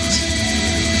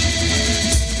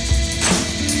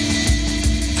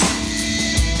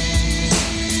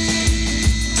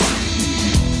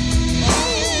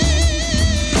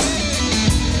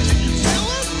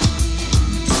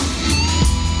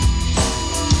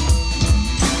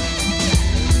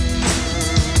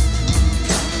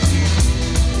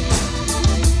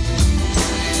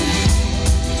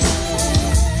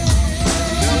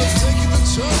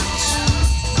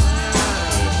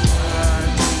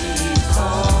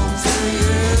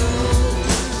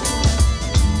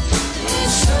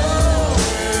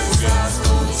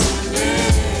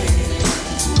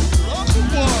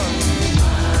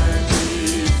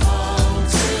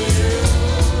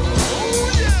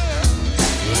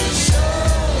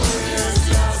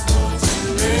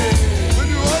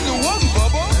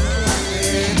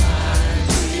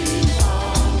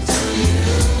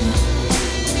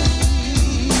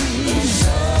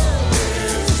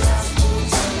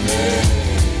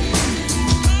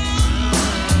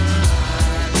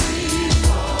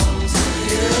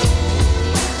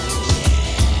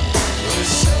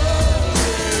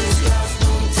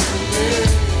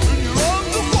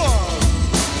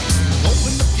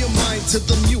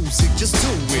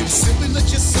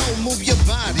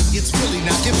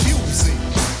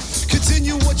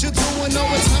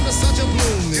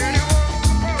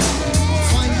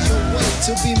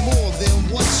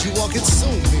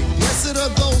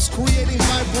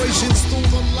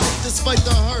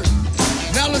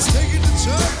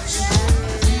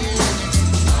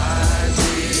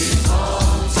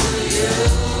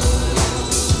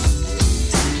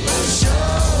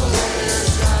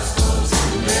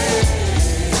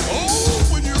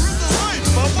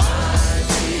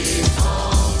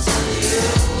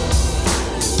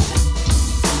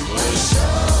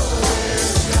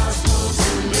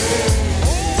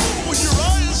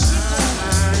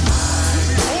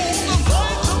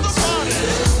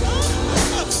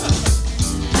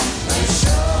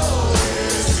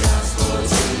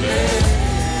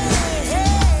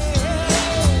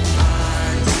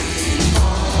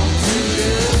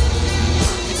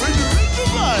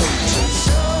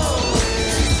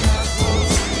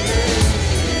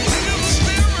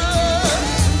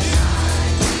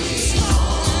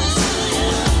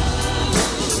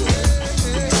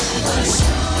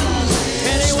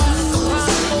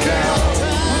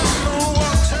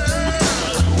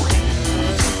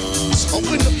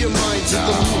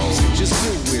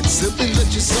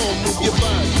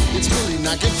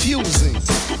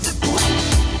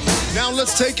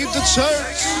 Take it to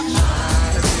church.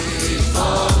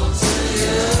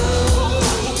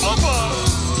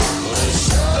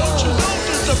 Don't you know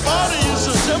that the body is a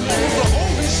temple of the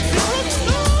Holy Spirit?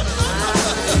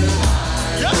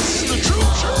 Yes, the true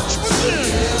church within.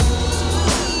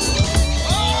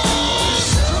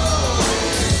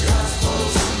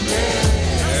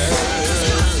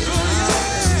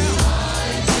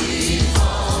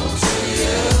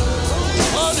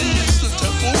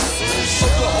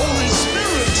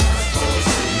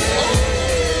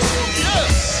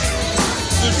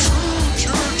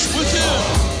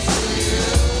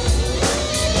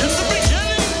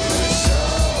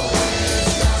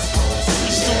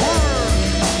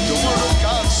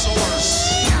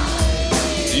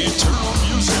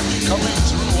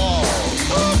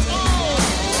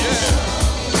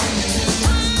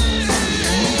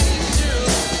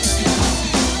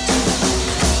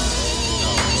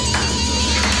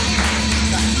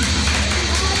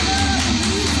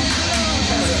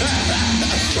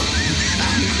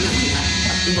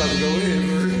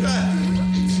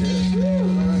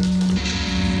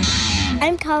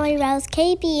 I'm Collie Rose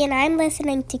KB, and I'm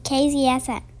listening to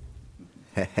KZSM.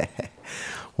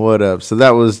 What up? So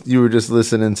that was, you were just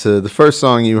listening to, the first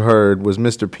song you heard was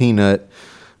Mr. Peanut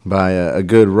by a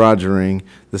good Rogering.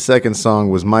 The second song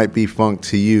was Might Be Funk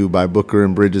to You by Booker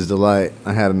and Bridges DaLight.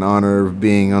 I had an honor of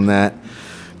being on that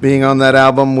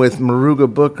album with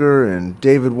Muruga Booker and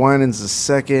David Winans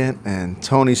II and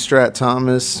Tony Strat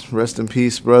Thomas. Rest in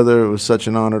peace, brother. It was such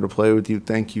an honor to play with you.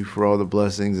 Thank you for all the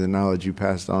blessings and knowledge you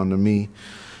passed on to me.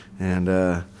 And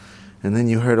then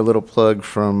you heard a little plug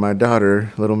from my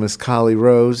daughter, little Miss Collie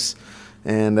Rose.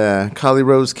 And Collie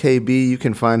Rose KB, you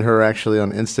can find her actually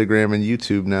on Instagram and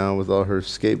YouTube now with all her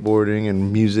skateboarding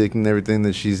and music and everything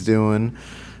that she's doing.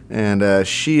 And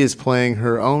she is playing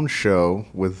her own show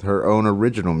with her own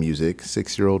original music.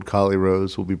 6-year-old Collie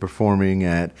Rose will be performing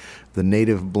at the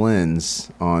Native Blends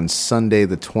on Sunday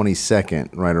the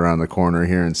 22nd, right around the corner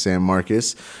here in San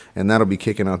Marcos. And that'll be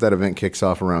kicking off. That event kicks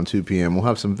off around 2 p.m. We'll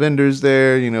have some vendors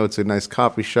there. You know, it's a nice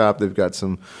coffee shop. They've got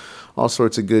all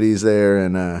sorts of goodies there.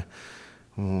 And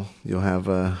you'll have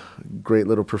a great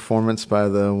little performance by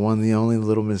the one, the only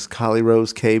little Miss Collie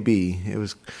Rose KB. It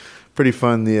was pretty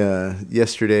fun.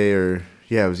 Yesterday,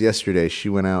 she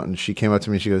went out and she came up to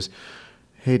me and she goes,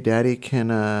 "Hey, Daddy,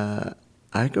 can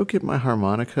I go get my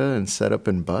harmonica and set up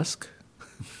and busk?"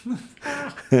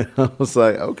 And I was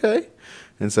like, okay.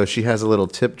 And so she has a little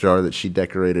tip jar that she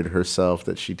decorated herself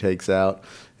that she takes out,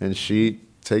 and she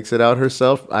takes it out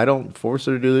herself. I don't force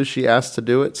her to do this. She asked to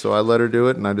do it, so I let her do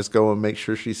it, and I just go and make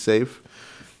sure she's safe.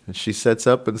 And she sets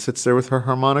up and sits there with her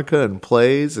harmonica and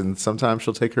plays, and sometimes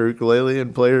she'll take her ukulele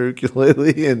and play her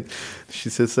ukulele, and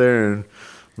she sits there and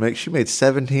she made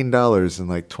 $17 in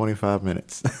like 25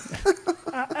 minutes.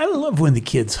 I love when the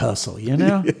kids hustle, you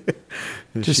know?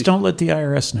 Just don't let the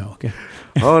IRS know, okay?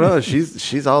 Oh no,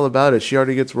 she's all about it. She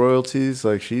already gets royalties.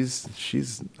 Like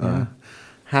she's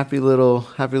happy little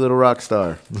rock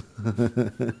star.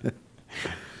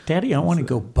 Daddy, I want to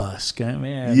go busk. I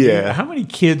mean, yeah. How many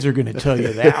kids are going to tell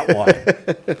you that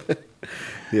one?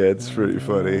 Yeah, it's pretty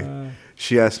funny.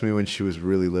 She asked me when she was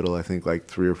really little, I think like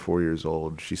 3 or 4 years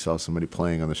old, she saw somebody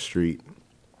playing on the street.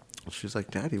 She was like,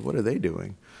 "Daddy, what are they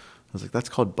doing?" I was like, "That's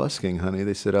called busking, honey.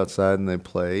 They sit outside and they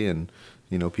play, and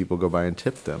people go by and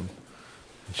tip them."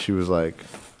 And she was like,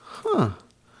 "Huh."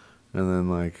 And then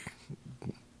like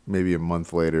maybe a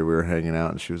month later, we were hanging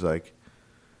out, and she was like,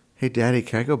 "Hey, Daddy,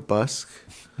 can I go busk?"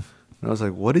 And I was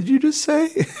like, "What did you just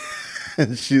say?"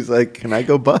 And she's like, "Can I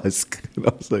go busk?" And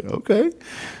I was like, "Okay."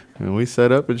 And we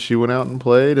set up, and she went out and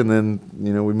played, and then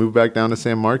we moved back down to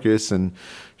San Marcos, and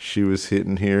she was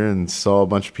hitting here and saw a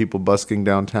bunch of people busking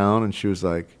downtown, and she was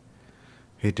like,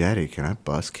 "Hey, Daddy, can I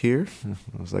busk here?"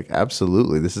 I was like,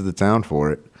 "Absolutely. This is the town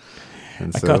for it."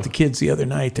 And I caught the kids the other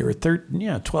night. They were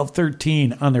 12,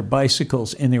 13 on their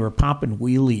bicycles, and they were popping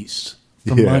wheelies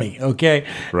for money, okay?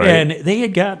 Right. And they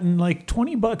had gotten like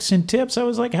 $20 in tips. I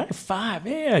was like, high five,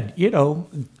 man,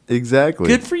 Exactly.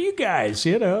 Good for you guys,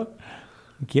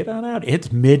 Get on out.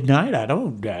 It's midnight.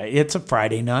 It's a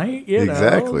Friday night,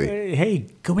 Exactly. Hey,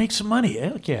 go make some money.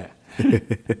 Heck yeah.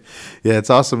 Yeah,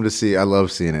 it's awesome to see. I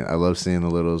love seeing it. I love seeing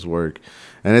the littles work.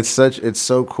 And it's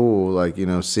so cool, like,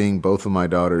 seeing both of my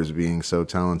daughters being so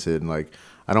talented. And, like,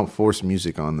 I don't force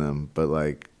music on them, but,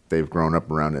 like, they've grown up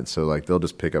around it. So, like, they'll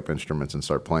just pick up instruments and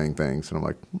start playing things. And I'm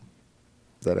like,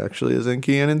 that actually is in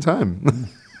key and in time.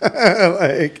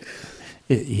 Like,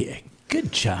 yeah,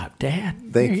 good job, Dad.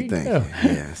 Thank you.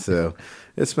 Yeah, so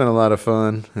it's been a lot of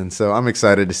fun, and so I'm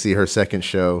excited to see her second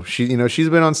show. She's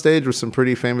been on stage with some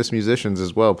pretty famous musicians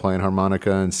as well, playing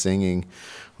harmonica and singing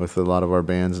with a lot of our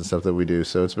bands and stuff that we do.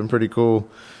 So it's been pretty cool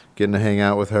getting to hang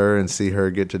out with her and see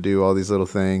her get to do all these little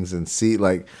things and see,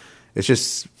 like, it's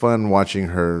just fun watching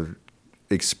her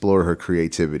explore her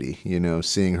creativity,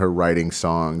 seeing her writing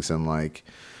songs and, like,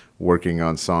 working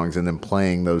on songs and then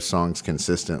playing those songs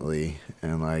consistently.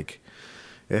 And, like,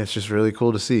 yeah, it's just really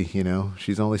cool to see,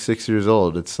 She's only 6 years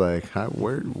old. It's like,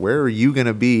 where are you going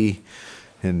to be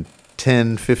in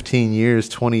 10, 15 years,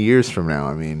 20 years from now?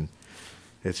 I mean,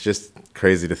 it's just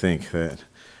crazy to think that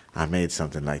I made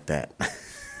something like that.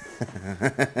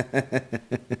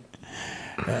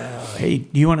 Hey,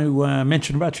 do you want to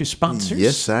mention about your sponsors?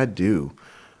 Yes, I do.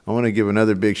 I want to give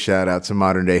another big shout out to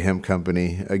Modern Day Hemp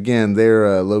Company. Again,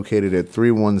 they're located at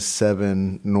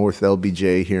 317 North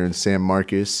LBJ here in San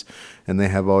Marcos, and they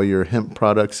have all your hemp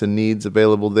products and needs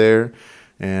available there.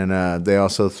 And they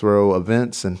also throw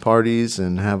events and parties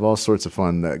and have all sorts of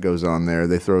fun that goes on there.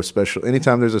 They throw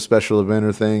anytime there's a special event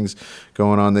or things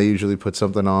going on, they usually put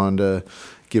something on to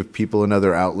give people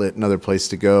another outlet, another place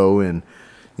to go. And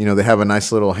they have a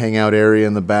nice little hangout area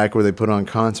in the back where they put on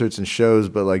concerts and shows.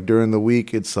 But, like, during the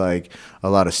week, it's like a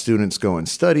lot of students go and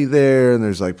study there, and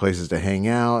there's, like, places to hang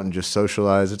out and just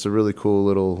socialize. It's a really cool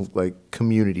little, like,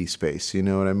 community space. You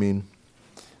know what I mean?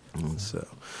 And so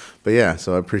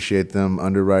I appreciate them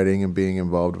underwriting and being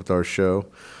involved with our show.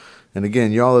 And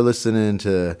again, y'all are listening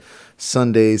to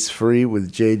Sundays Free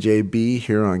with JJB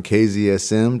here on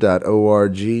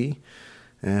KZSM.org.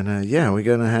 And we're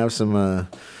going to have some...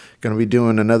 Going to be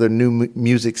doing another new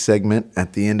music segment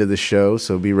at the end of the show,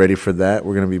 so be ready for that.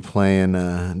 We're going to be playing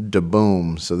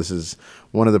DaBoom. So this is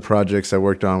one of the projects I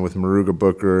worked on with Muruga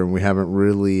Booker, and we haven't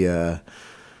really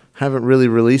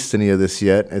released any of this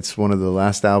yet. It's one of the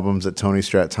last albums that Tony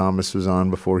Strat Thomas was on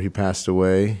before he passed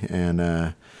away,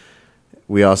 and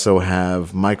We also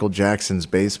have Michael Jackson's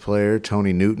bass player,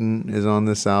 Tony Newton, is on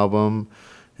this album.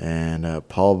 And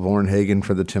Paul Bornhagen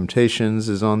for the Temptations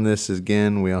is on this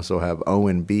again. We also have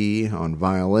Owen B on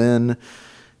violin.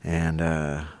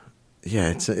 And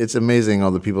it's amazing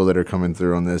all the people that are coming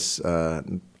through on this. I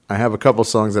have a couple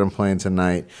songs that I'm playing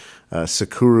tonight.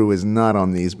 Sakuru is not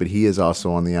on these, but he is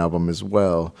also on the album as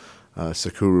well.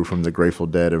 Sakuru from the Grateful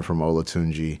Dead and from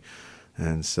Olatunji.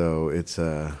 And so it's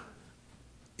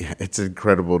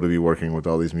incredible to be working with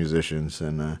all these musicians.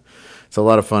 And it's a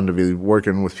lot of fun to be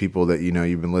working with people that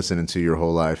you've been listening to your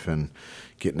whole life and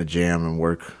getting to jam and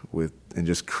work with and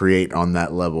just create on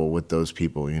that level with those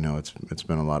people. It's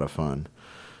been a lot of fun.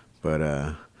 But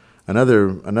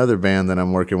another band that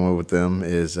I'm working with them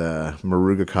is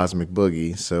Muruga Cosmic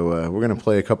Boogie. So we're going to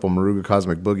play a couple Muruga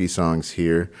Cosmic Boogie songs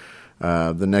here.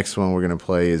 The next one we're going to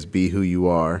play is Be Who You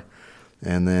Are.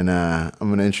 And then I'm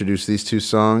going to introduce these two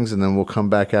songs, and then we'll come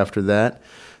back after that,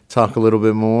 talk a little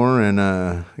bit more,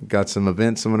 and got some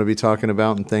events I'm going to be talking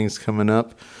about and things coming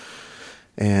up.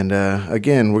 And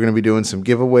again, we're going to be doing some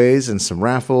giveaways and some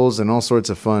raffles and all sorts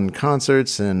of fun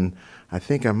concerts. And I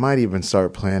think I might even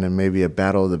start planning maybe a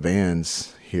Battle of the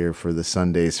Bands here for the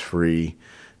Sundays Free,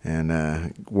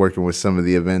 and working with some of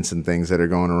the events and things that are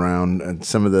going around and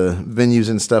some of the venues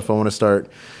and stuff. I want to start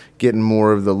getting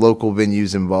more of the local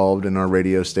venues involved in our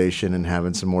radio station and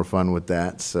having some more fun with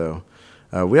that. So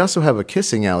we also have a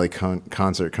Kissing Alley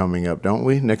concert coming up, don't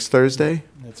we? Next Thursday?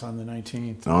 That's on the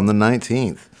 19th. On the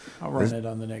 19th. I'll run it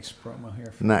on the next promo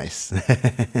here. Nice.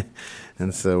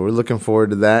 And so we're looking forward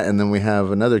to that. And then we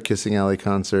have another Kissing Alley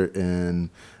concert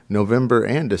in November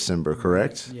and December,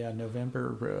 correct? Yeah,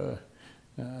 November.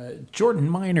 Jordan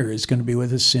Miner is going to be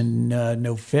with us in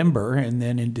November, and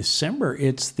then in December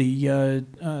it's the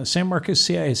San Marcos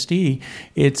CISD.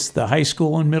 It's the high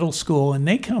school and middle school, and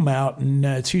they come out, and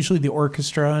it's usually the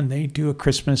orchestra, and they do a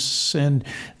Christmas, and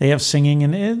they have singing,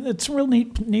 and it's a real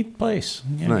neat place.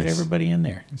 Nice. Get everybody in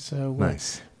there. So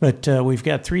nice. But we've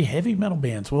got 3 heavy metal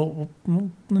bands. We'll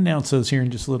announce those here in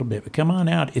just a little bit. But come on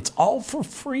out. It's all for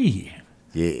free.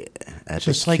 Yeah, at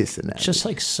just the like Kissing Alley. Just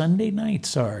like Sunday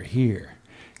nights are here.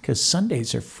 Because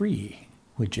Sundays are free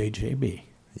with JJB.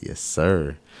 Yes,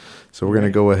 sir. So we're going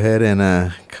to go ahead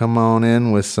and come on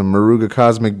in with some Muruga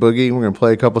Cosmic Boogie. We're going to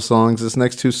play a couple songs. This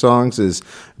next 2 songs is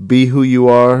Be Who You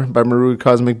Are by Muruga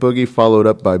Cosmic Boogie, followed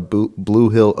up by Blue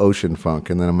Hill Ocean Funk.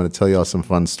 And then I'm going to tell y'all some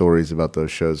fun stories about those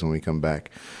shows when we come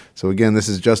back. So again, this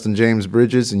is Justin James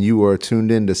Bridges, and you are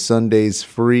tuned in to Sundays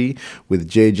Free with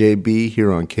JJB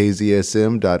here on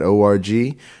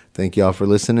KZSM.org. Thank y'all for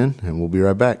listening, and we'll be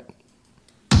right back.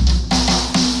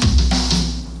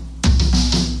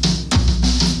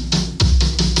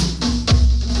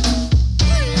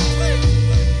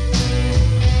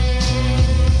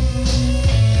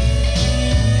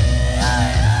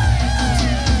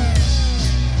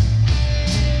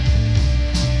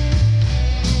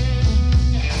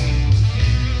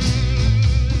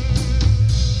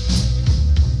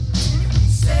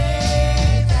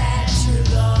 Say that you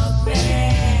love me.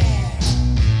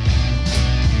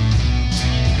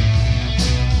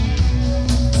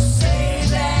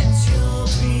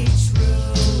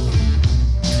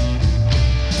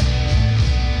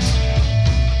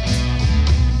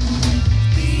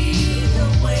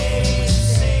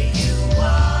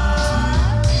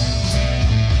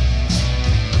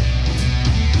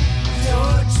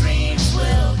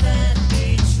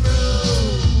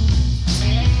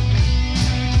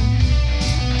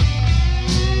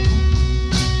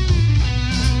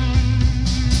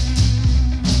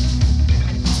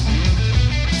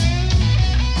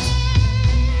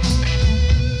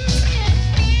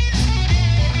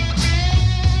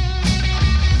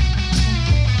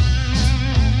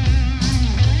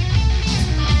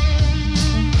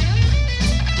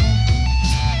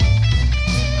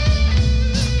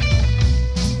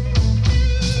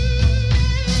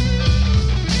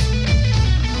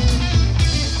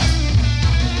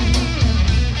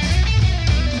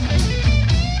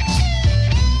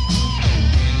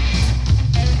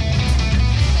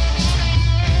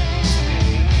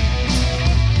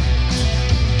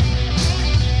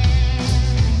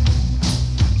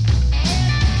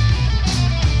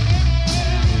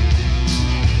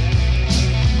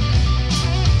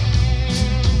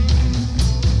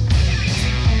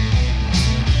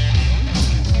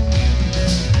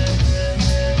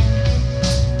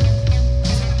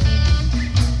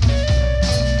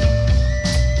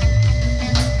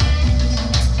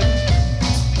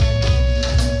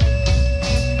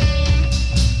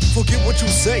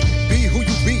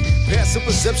 your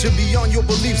perception beyond your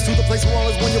beliefs. To the place where all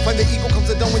is when you'll find the ego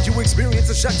comes down when you experience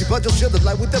a shock. But you'll share the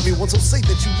light with everyone, so say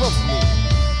that you love me.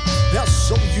 I'll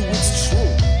show you it's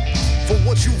true. For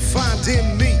what you find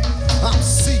in me, I'm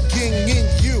seeking in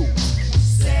you.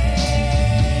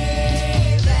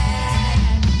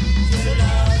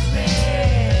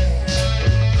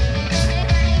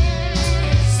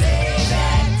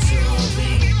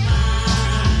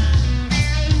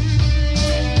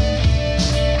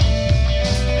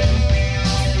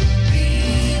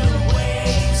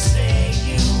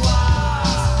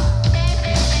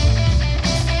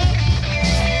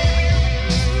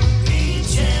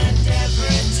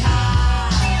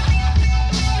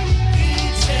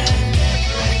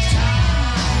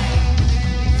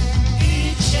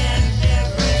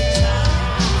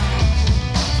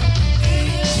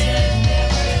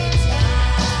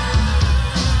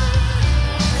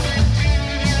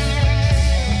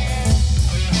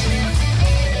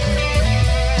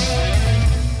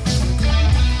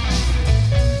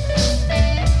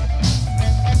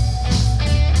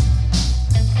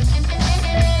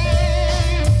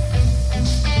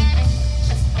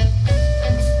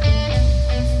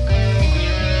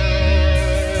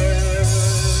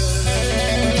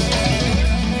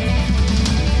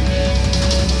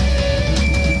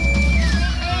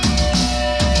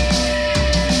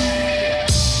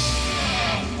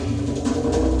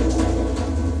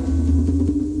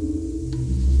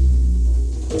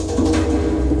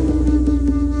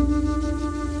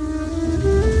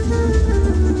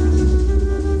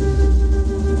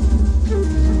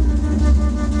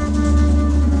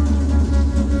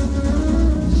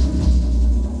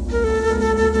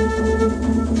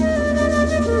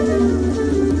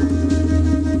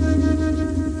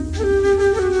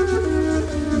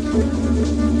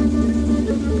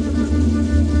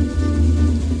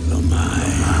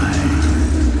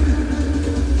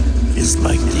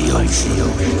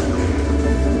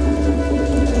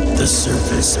 The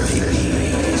surface may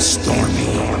be stormy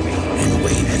and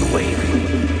wavy,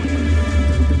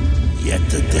 yet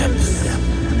the depth,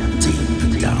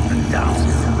 deep down,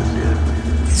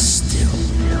 is still.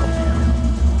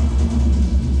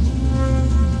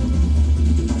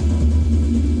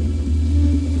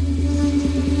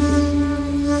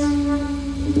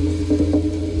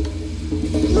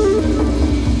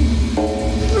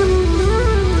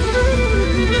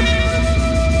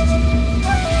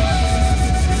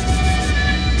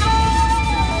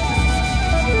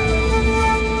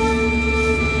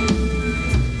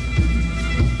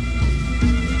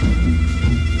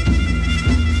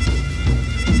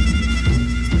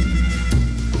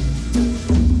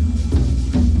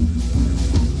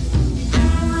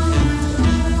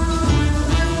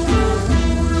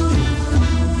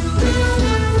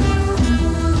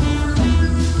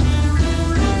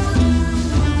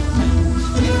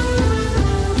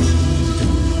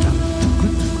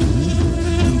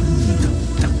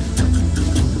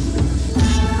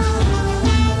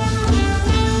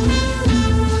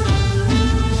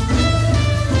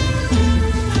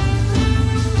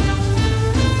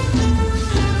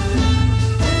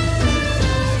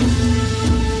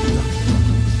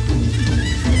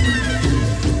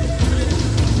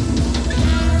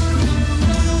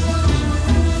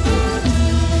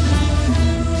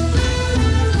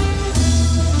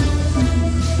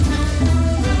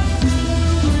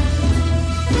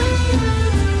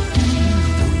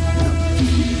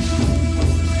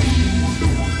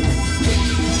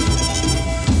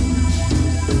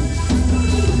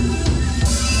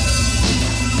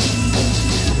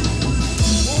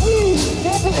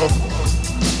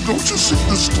 Don't you see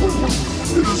the storm?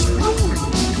 It is brewing.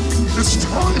 It's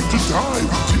time to dive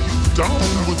deep down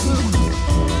within.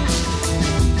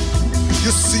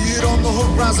 You see it on the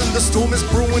horizon, the storm is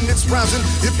brewing, it's rising.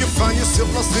 If you find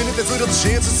yourself lost in it, there's little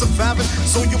chance of surviving.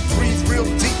 So you breathe real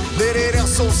deep, let it out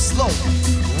so slow.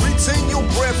 Retain your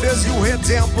breath as you head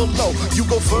down below. You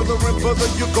go further and further,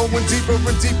 you're going deeper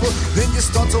and deeper. Then you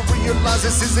start to realize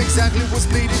this is exactly what's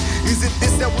needed. Is it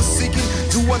this that we're seeking?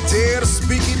 Do I dare to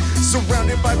speak it?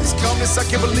 Surrounded by this calmness, I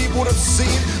can't believe what I'm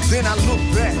seeing. Then I look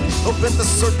back, up at the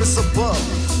surface above.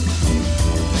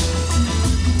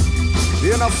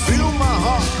 And I feel my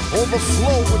heart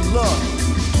overflow with love.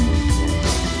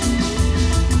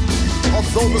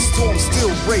 Although the storm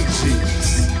still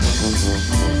rages,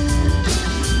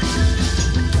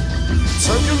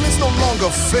 turbulence no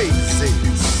longer phases.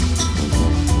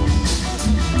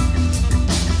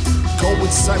 Go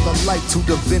inside the light to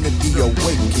divinity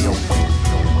awaken.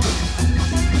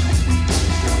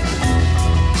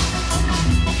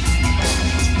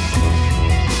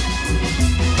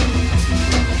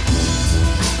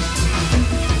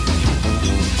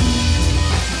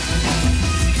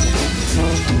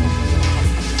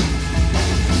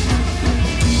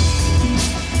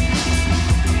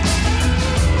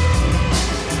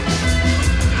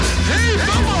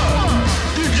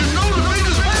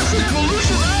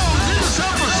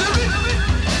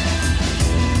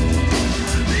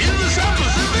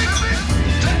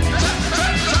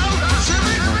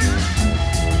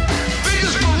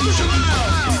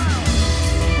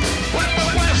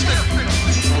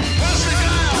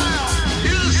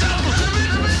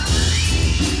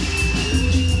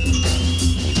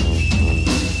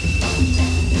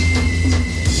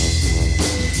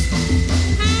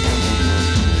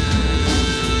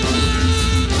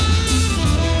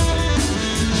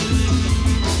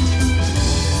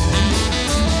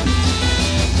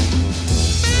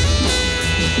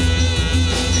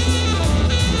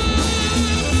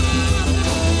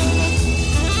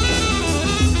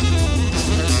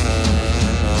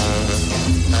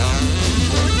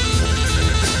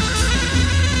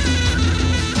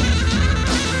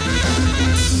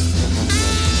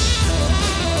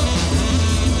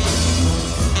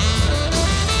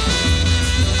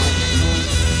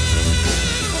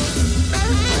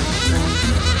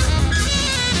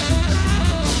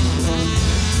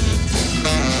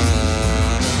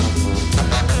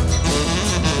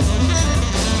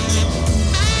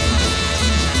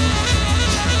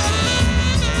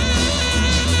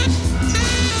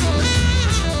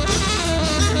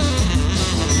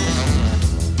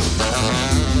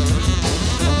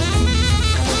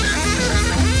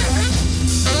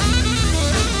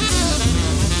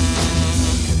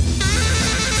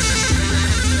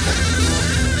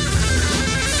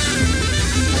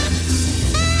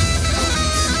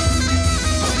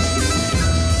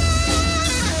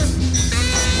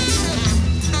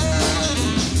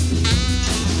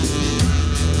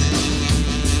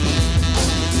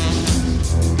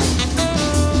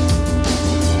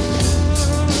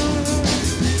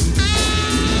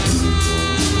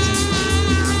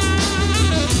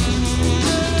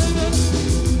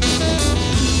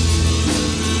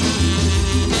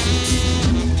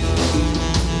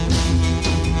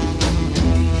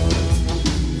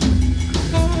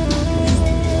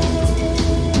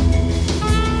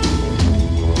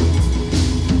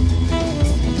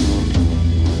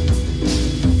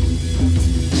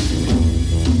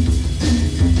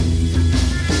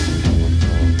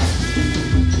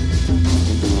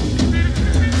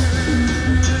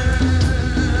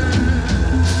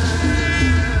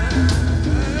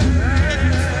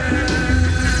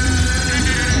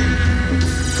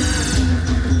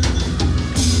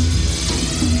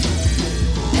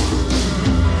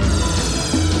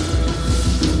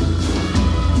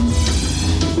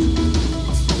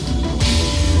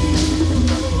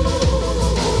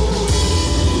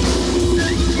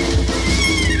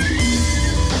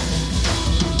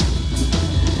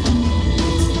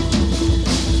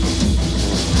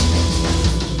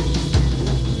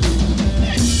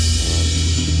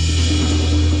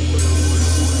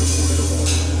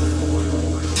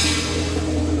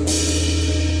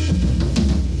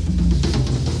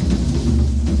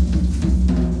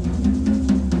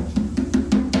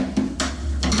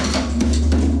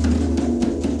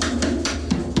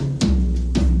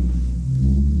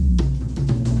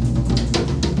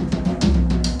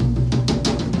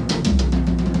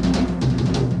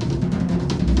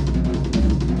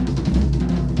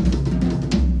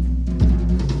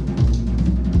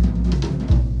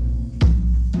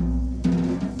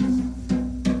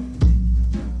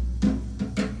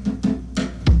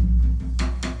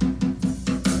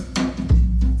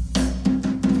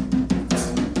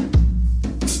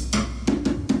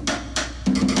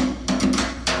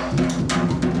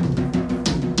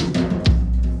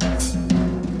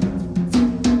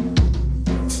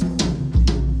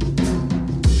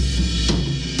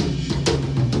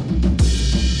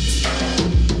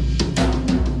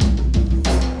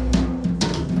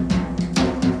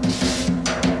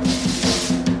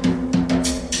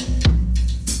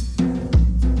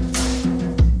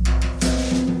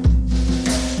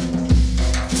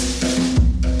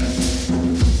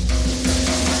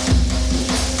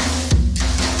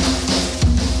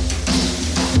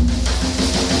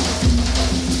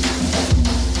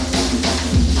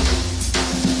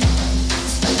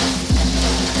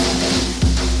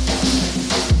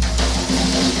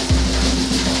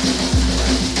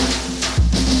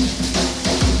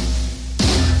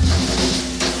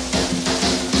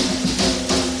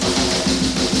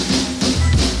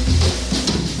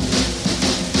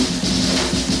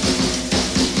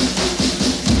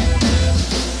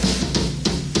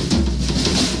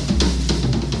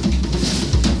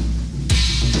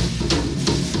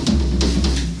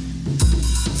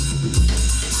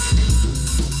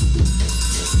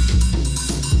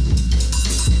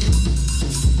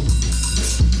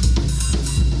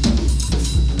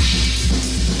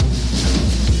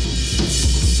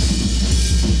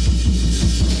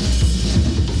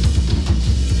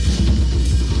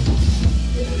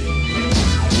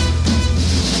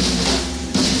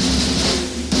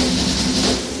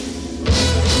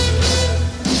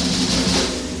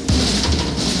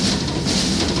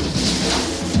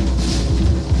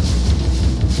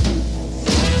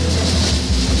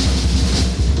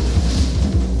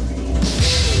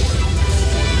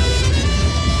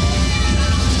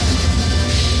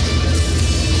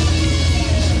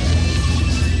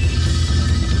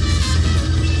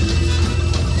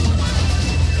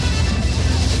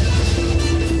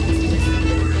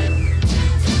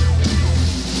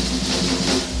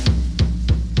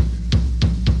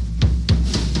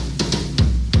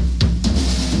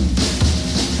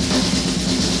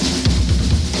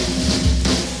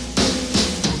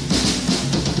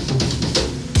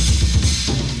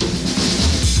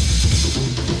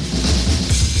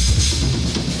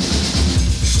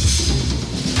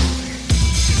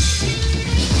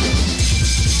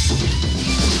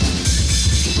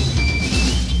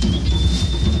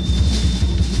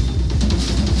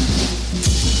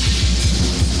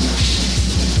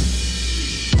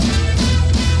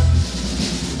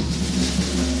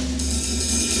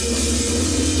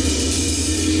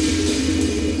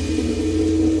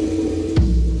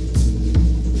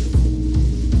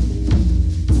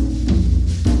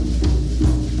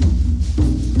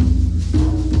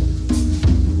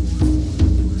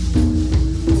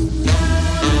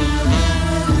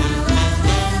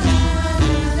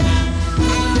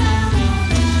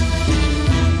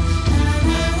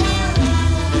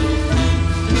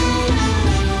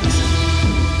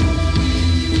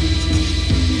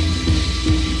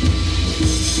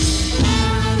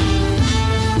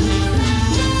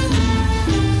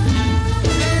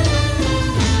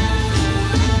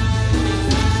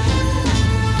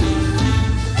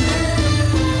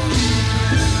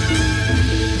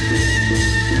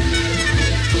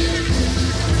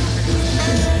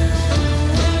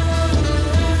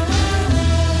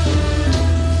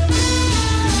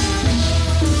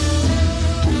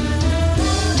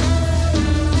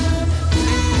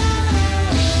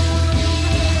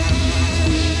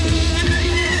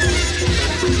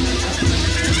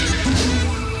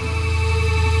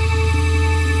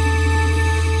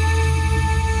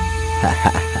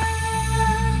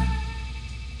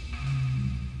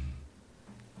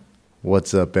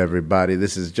 What's up, everybody?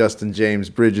 This is Justin James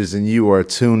Bridges, and you are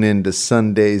tuned in to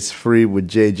Sundays Free with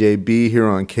JJB here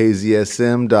on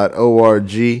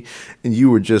KZSM.org. And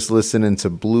you were just listening to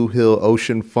Blue Hill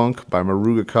Ocean Funk by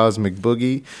Muruga Cosmic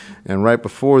Boogie. And right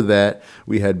before that,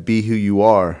 we had Be Who You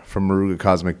Are from Muruga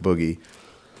Cosmic Boogie.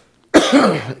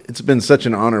 It's been such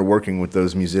an honor working with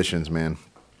those musicians, man.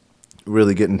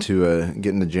 Really getting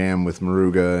to jam with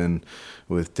Muruga and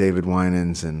with David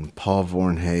Winans and Paul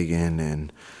Vornhagen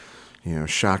and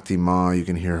Shakti Ma. You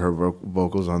can hear her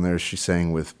vocals on there. She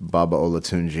sang with Baba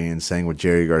Olatunji and sang with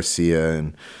Jerry Garcia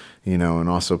and and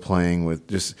also playing with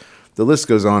just the list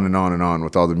goes on and on and on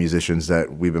with all the musicians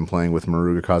that we've been playing with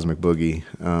Muruga Cosmic Boogie.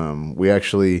 We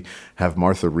actually have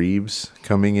Martha Reeves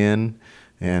coming in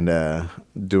and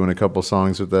doing a couple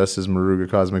songs with us as Muruga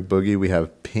Cosmic Boogie. We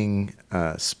have Ping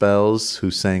Spells, who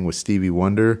sang with Stevie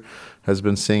Wonder, has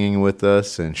been singing with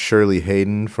us, and Shirley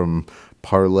Hayden from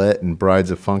Parlette and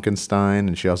Brides of Funkenstein,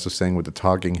 and she also sang with the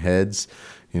Talking Heads.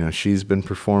 She's been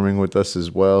performing with us as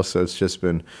well, so it's just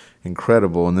been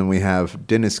incredible. And then we have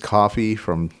Dennis Coffey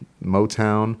from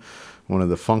Motown, one of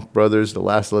the Funk Brothers, the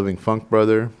last living Funk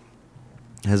brother,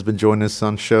 has been joining us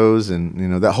on shows,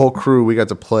 and that whole crew, we got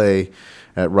to play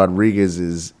at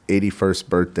Rodriguez's 81st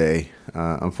birthday.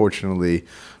 Unfortunately,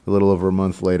 a little over a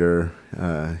month later,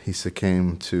 he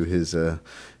succumbed to his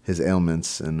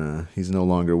ailments, and he's no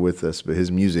longer with us, but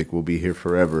his music will be here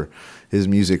forever. His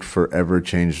music forever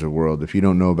changed the world. If you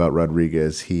don't know about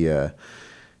Rodriguez,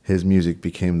 his music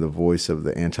became the voice of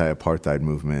the anti-apartheid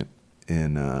movement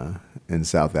in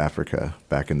South Africa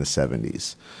back in the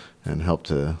 70s and helped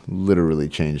to literally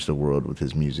change the world with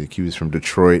his music. He was from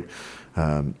Detroit.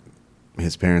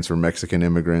 His parents were Mexican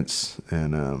immigrants,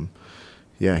 and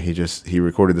he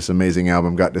recorded this amazing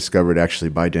album, got discovered actually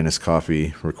by Dennis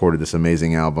Coffey, recorded this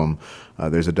amazing album.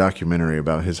 There's a documentary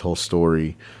about his whole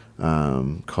story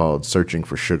called Searching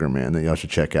for Sugar Man that y'all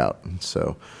should check out.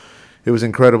 So it was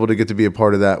incredible to get to be a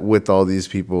part of that with all these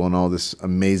people and all this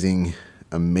amazing,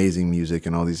 amazing music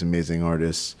and all these amazing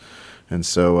artists. And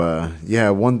so,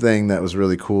 one thing that was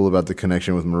really cool about the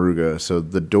connection with Muruga, so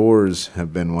The Doors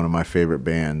have been one of my favorite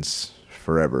bands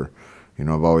forever.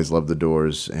 I've always loved The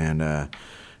Doors, and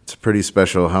it's pretty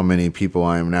special how many people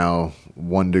I am now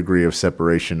 1 degree of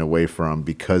separation away from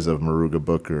because of Muruga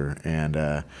Booker,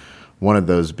 and one of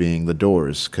those being The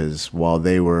Doors, because while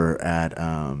they were at,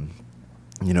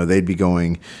 they'd be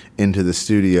going into the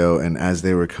studio, and as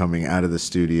they were coming out of the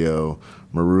studio,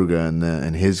 Muruga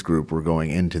and his group were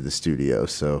going into the studio.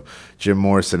 So Jim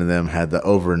Morrison and them had the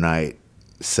overnight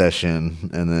session,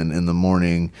 and then in the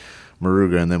morning,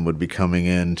 Muruga and them would be coming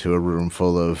into a room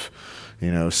full of,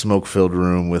 smoke-filled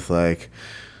room with like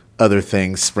other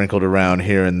things sprinkled around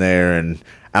here and there and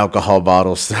alcohol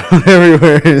bottles thrown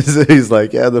everywhere. He's like,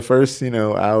 the first,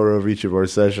 hour of each of our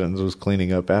sessions was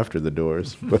cleaning up after The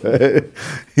Doors. But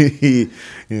it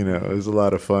was a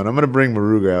lot of fun. I'm going to bring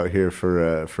Muruga out here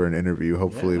for an interview.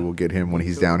 Hopefully we'll get him when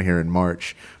he's down here in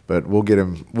March, but we'll get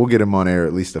him on air,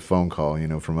 at least a phone call,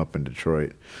 from up in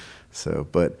Detroit. So,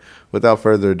 but without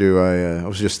further ado, I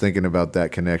was just thinking about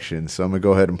that connection. So I'm going to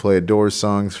go ahead and play a Doors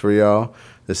songs for y'all.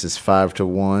 This is 5 to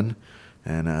 1.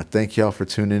 And thank y'all for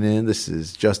tuning in. This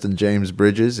is Justin James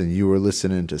Bridges, and you are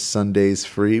listening to Sundays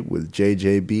Free with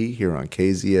JJB here on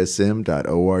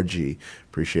KZSM.org.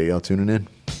 Appreciate y'all tuning in.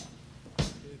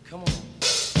 Come on.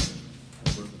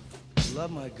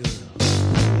 Love my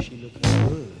girl. She looking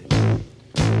good.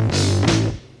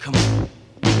 Come on.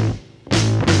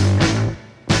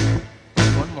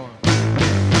 One more.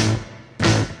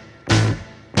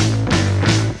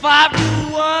 5 to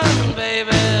 1,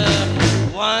 baby.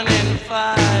 1 in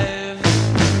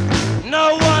 5.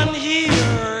 No one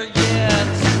here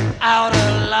gets out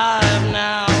alive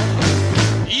now.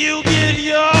 You get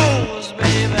yours,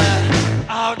 baby.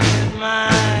 I'll get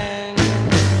mine.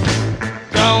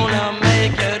 Gonna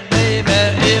make it, baby,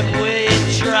 if we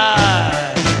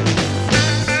try.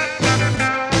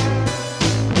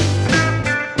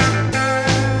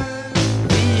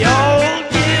 We all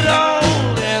get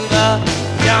old and the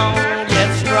young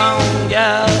get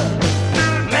stronger.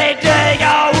 May take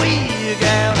a week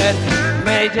and it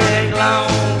may take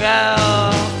longer.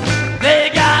 They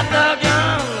got the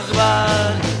guns,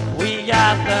 but we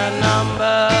got the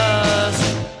numbers.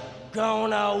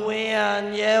 Gonna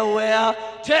win, yeah, we're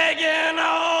taking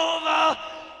over.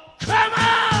 Come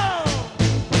on!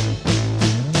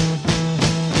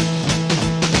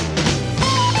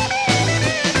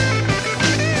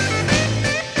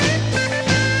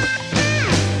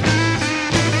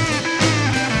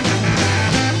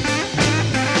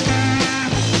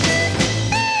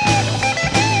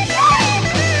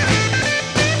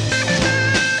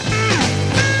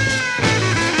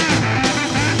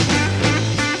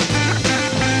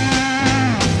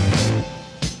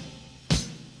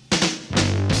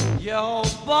 Your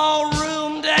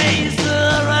ballroom days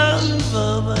are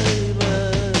over, baby.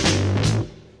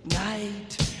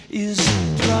 Night is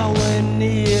drawing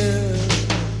near.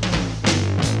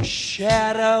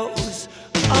 Shadows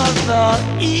of the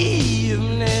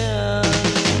evening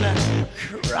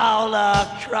crawl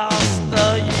across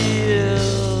the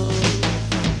years.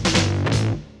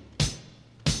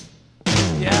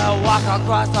 You walk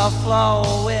across the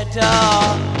floor with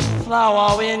a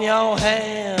flower in your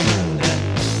hand,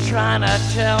 trying to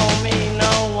tell me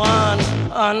no one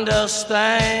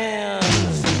understands.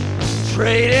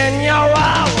 Trading your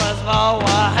hours for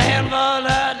a handful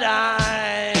of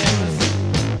dimes.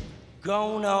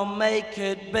 Gonna make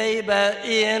it, baby,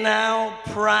 in our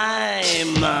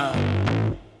prime.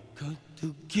 Come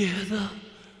together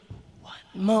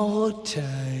one more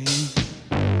time.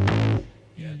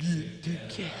 Get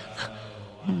together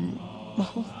one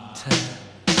more time.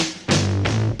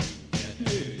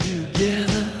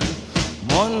 Together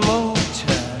one more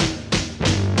time.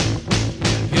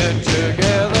 Get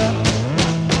together.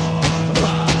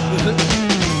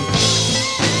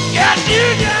 Get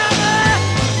together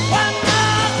one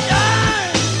more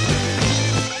time.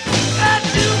 Get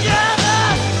together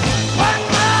one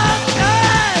more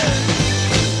time.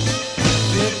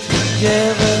 Get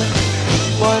together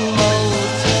one more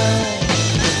time.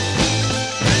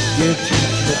 Get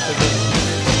together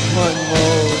one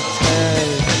more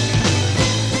time.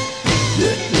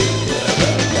 Get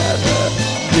together,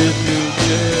 get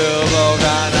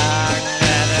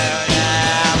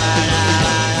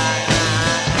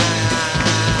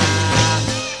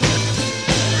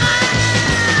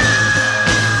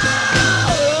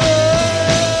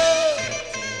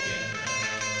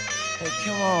Hey,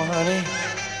 come on, honey.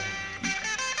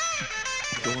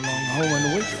 Go along home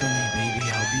and wait for me,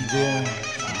 baby. I'll be there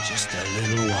in just a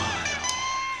little while.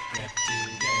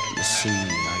 You see,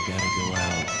 I gotta go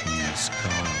out in this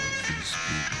car with these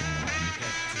people.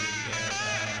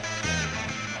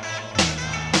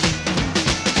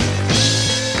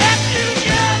 Get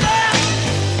together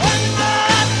one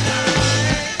more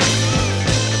time.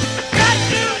 Get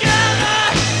together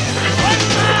one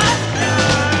more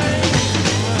time.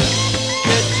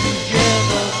 Get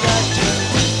together, got to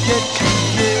get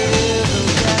together,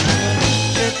 got to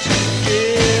get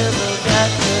together,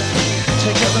 got to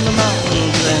take up in the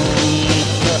mountains and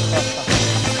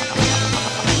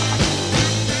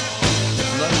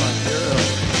love my girl.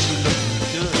 She looking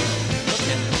good.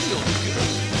 Looking real good.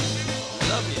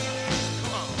 Love you.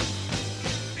 Come on.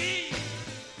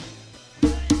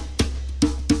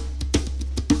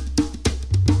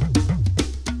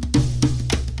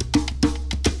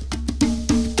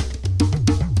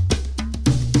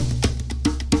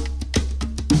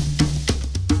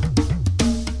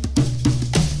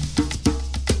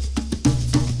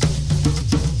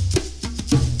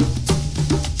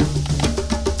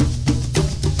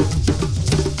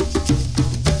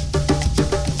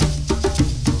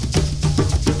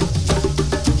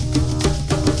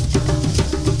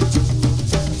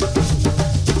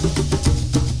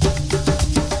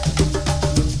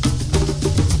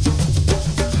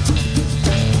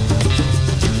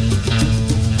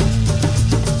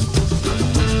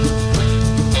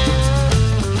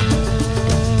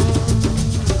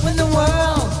 When the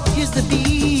world hears the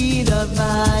beat of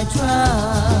my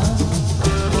drum,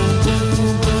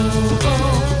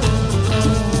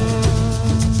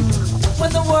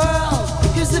 when the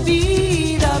world hears the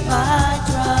beat of my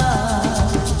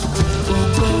drum,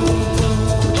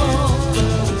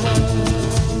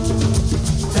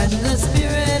 then the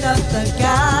spirit of the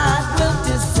God will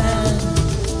descend.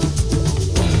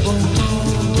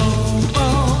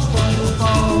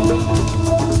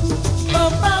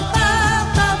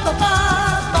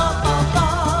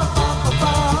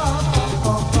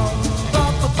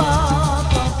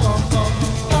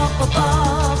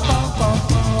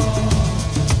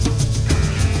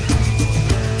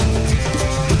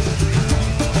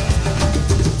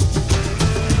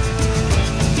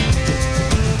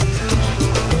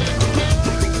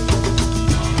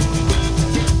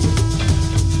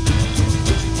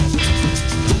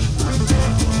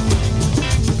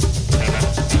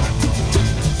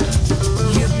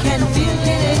 You can feel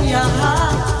it in your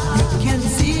heart, you can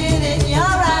see it in your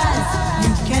eyes,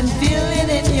 you can feel it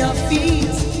in your feet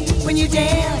when you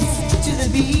dance to the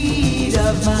beat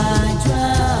of my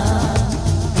drum.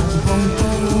 Boom,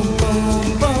 boom,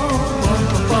 boom, boom,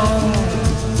 boom, boom.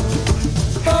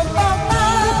 Boom, boom,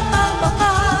 boom, boom, boom,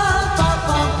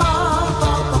 boom, boom,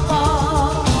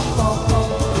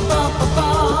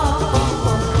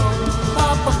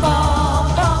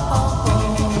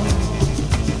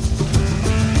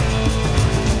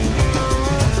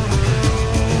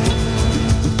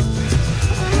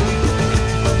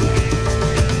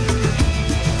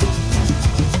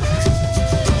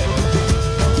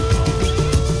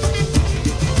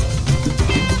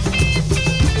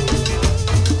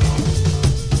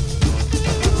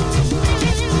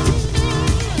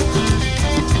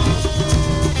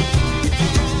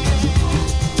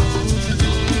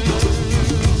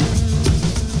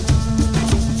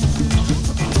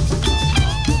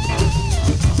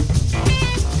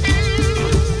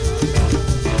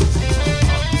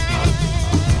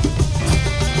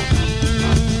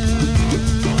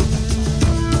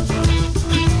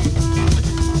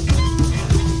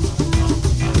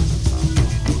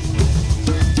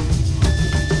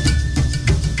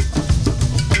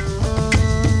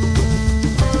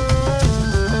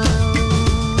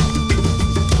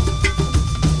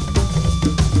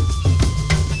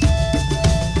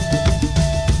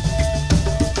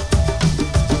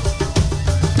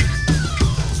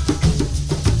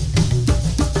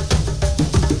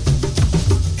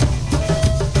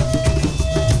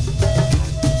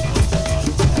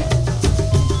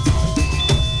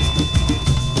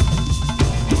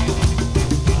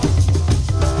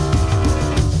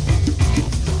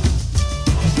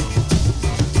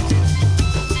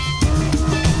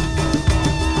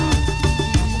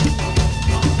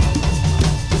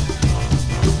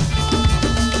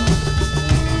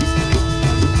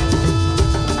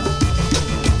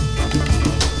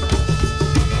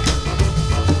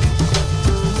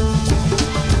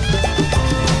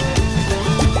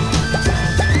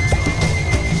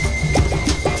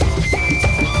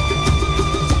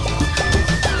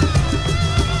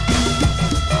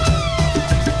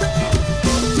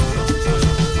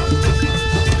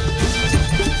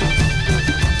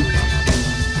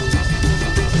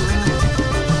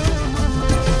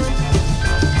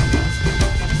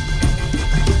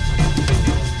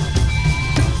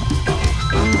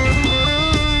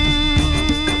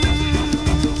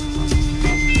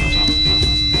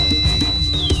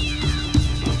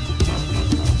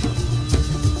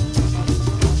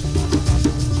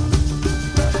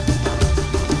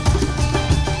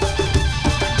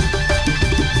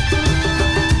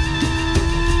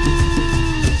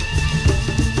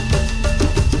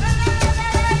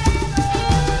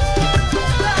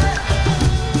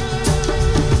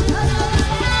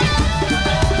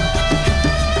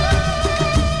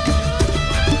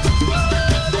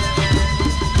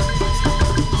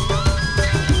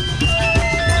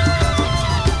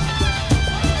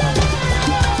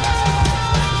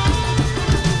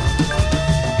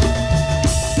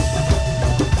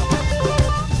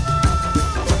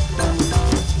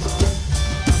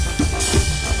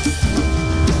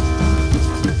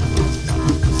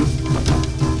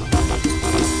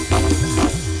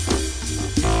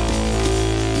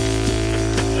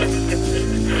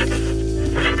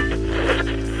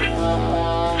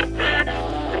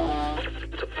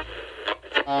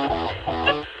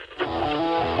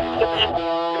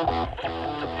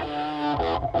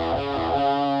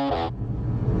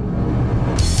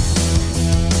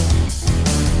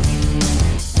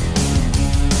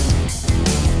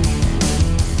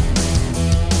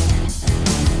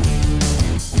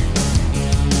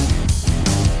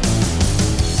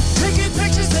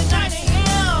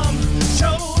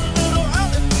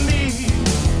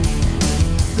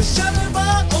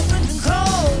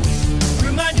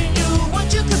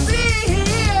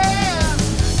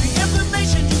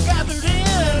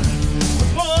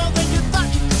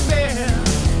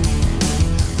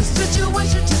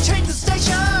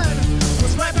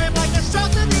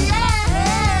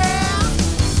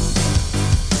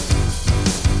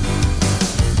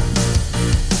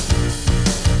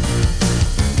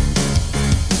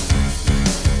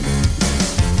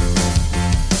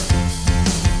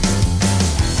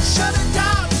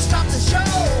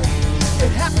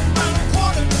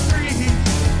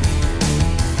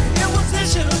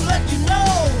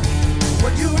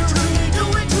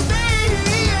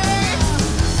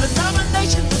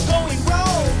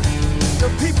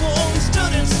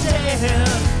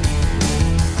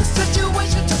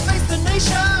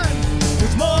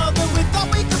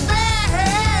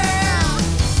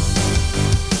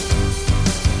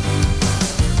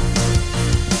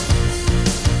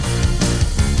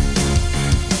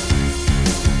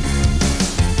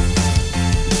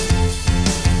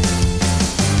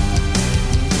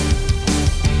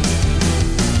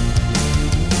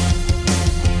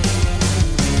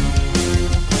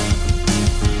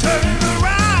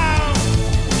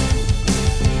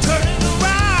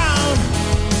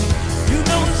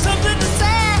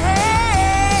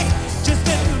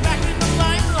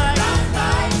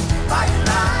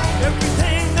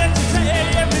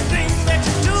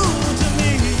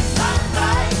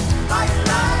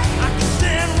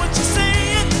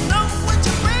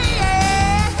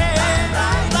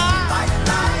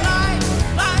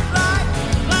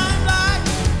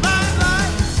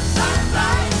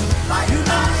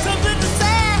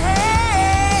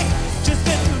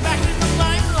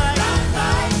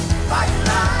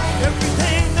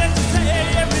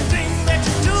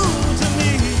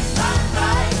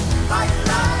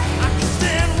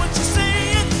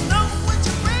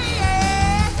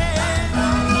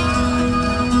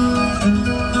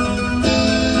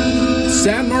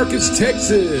 Marcos,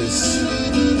 Texas.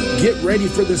 Get ready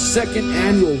for the second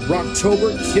annual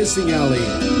Rocktober Kissing Alley.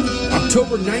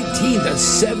 October 19th at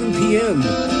 7 p.m.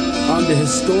 on the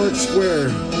historic square.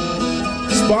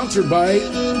 Sponsored by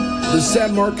the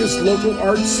San Marcos Local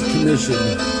Arts Commission,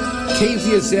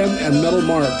 KZSM, and Metal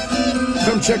Mark.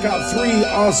 Come check out 3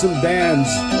 awesome bands.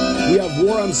 We have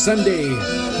War on Sunday,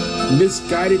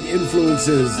 Misguided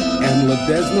Influences, and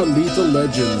Ledesma Lethal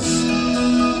Legends.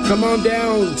 Come on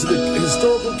down to the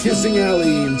historical Kissing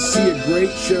Alley and see a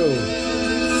great show.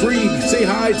 Free, say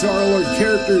hi to all our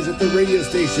characters at the radio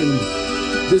station.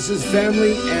 This is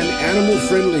family and animal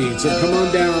friendly, so come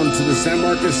on down to the San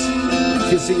Marcos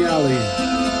Kissing Alley.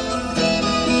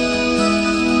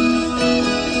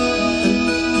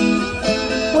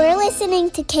 We're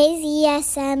listening to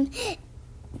KZSM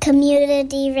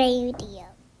Community Radio.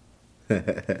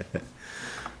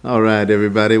 All right,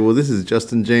 everybody. Well, this is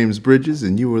Justin James Bridges,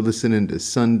 and you were listening to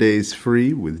Sundays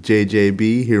Free with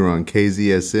JJB here on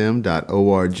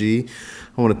KZSM.org.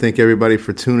 I want to thank everybody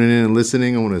for tuning in and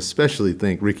listening. I want to especially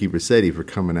thank Ricky Versetti for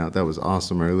coming out. That was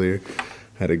awesome earlier.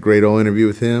 Had a great old interview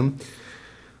with him.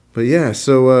 But yeah,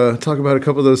 so talk about a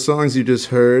couple of those songs you just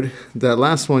heard. That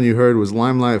last one you heard was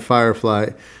Limelight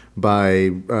Firefly by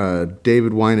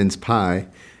David Winans PI.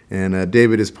 And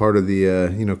David is part of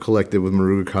the collective with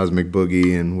Muruga Cosmic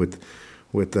Boogie and with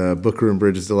Booker and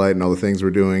Bridges DaLight and all the things we're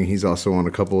doing. He's also on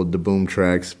a couple of DaBoom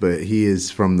tracks, but he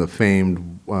is from the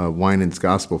famed Winans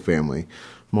Gospel family.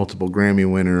 Multiple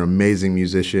Grammy winner, amazing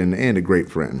musician, and a great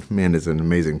friend. Man is an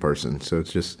amazing person. So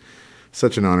it's just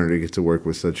such an honor to get to work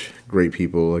with such great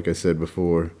people, like I said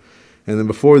before. And then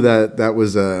before that, that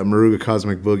was Muruga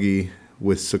Cosmic Boogie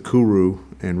with Sakuru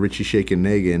and Richie Shakin'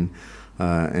 Nagin.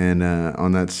 And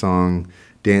on that song,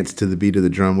 Dance to the Beat of the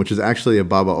Drum, which is actually a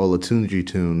Baba Olatunji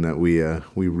tune that we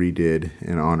redid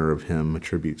in honor of him, a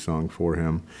tribute song for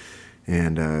him.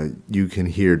 And you can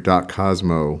hear Doc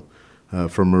Cosmo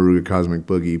from Muruga Cosmic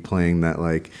Boogie playing that,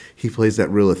 like, he plays that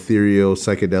real ethereal,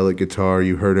 psychedelic guitar.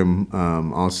 You heard him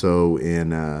also in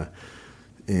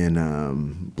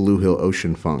Blue Hill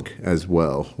Ocean Funk as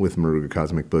well with Muruga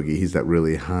Cosmic Boogie. He's that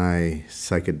really high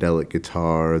psychedelic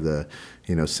guitar, the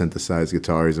synthesized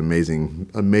guitar. He's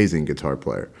amazing guitar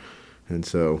player. And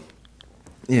so,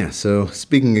 yeah, so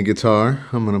speaking of guitar,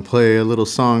 I'm going to play a little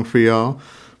song for y'all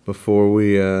before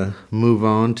we move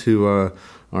on to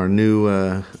our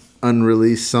new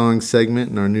unreleased song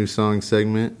segment and our new song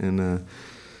segment. And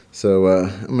so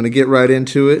I'm going to get right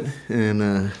into it. And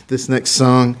this next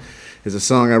song is a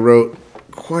song I wrote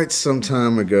quite some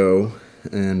time ago.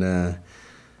 And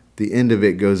the end of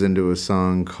it goes into a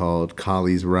song called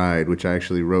Collie's Ride, which I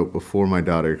actually wrote before my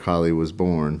daughter Collie was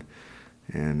born.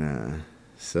 And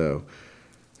so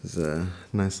it's a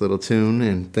nice little tune.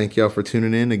 And thank y'all for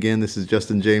tuning in. Again, this is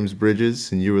Justin James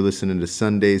Bridges, and you were listening to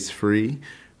Sundays Free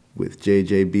with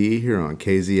JJB here on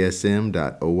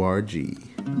KZSM.org.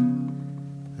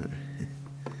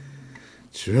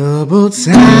 Troubled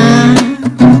time,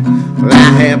 well,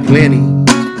 I have plenty,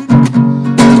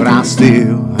 but I'm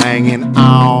still hanging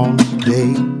on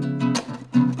today.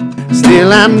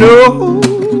 Still I know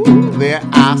there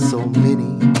are so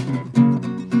many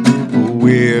who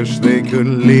wish they could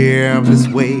live this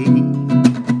way.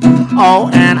 Oh,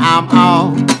 and I'm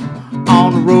all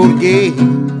on the road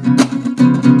again,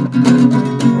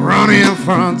 running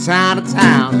from town to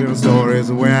town, telling stories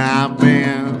of where I've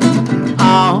been.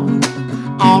 All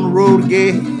on the road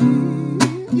again,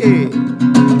 yeah,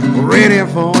 ready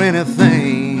for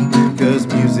anything, 'cause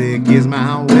music is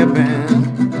my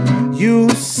weapon. You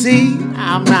see,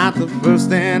 I'm not the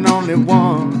first and only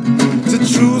one to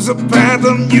choose a path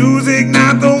of music,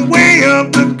 not the way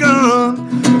of the gun.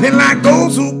 And like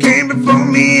those who came before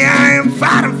me, I am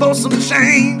fighting for some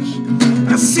change.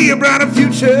 I see a brighter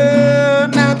future,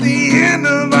 not the end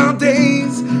of our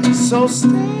days. So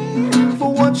stand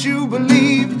for what you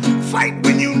believe, fight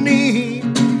when you need,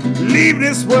 leave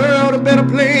this world a better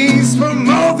place for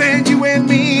more than you and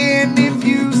me. And if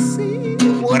you see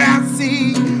what I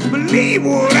see, believe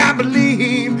what I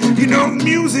believe, you know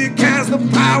music has the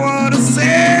power to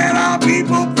set our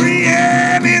people free.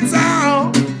 And it's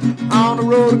all on the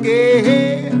road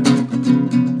again,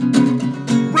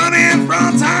 running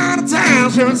from town to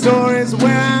town, sharing stories of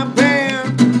where I've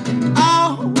been.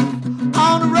 All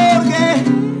on the road again,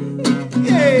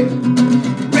 yeah,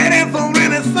 ready for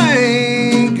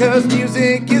anything, 'cause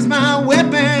music is my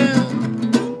weapon.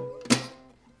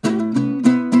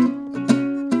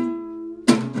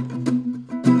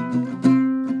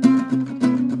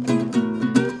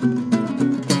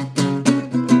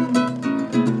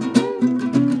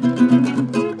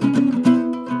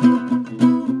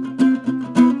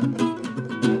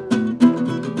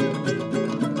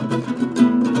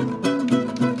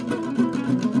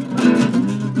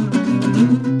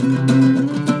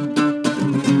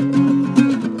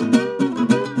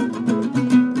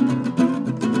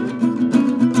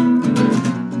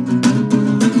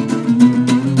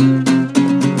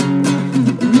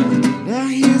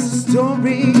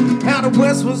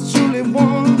 West was truly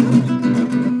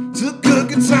one. Took a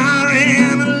guitar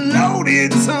and a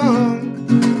loaded tongue.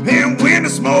 And when the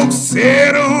smoke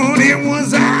settled, it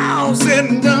was all said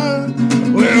and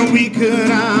done. Well, we could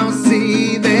all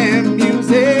see that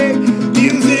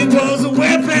music was a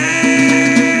weapon.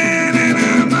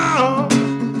 And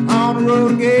I'm on the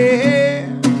road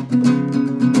again.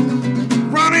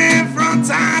 Running from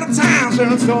town to town,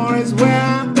 sharing stories where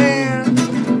I've been.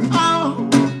 On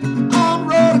the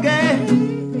road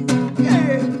again.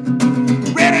 Yeah.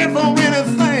 Ready for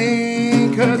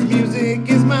anything, 'cause music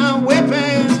is my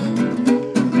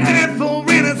weapon. Ready for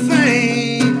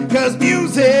anything, 'cause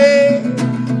music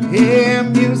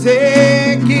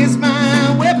is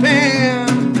my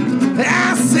weapon.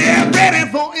 I said ready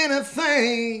for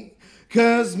anything,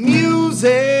 'cause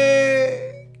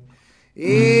music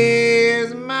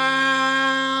is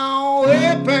my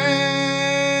weapon.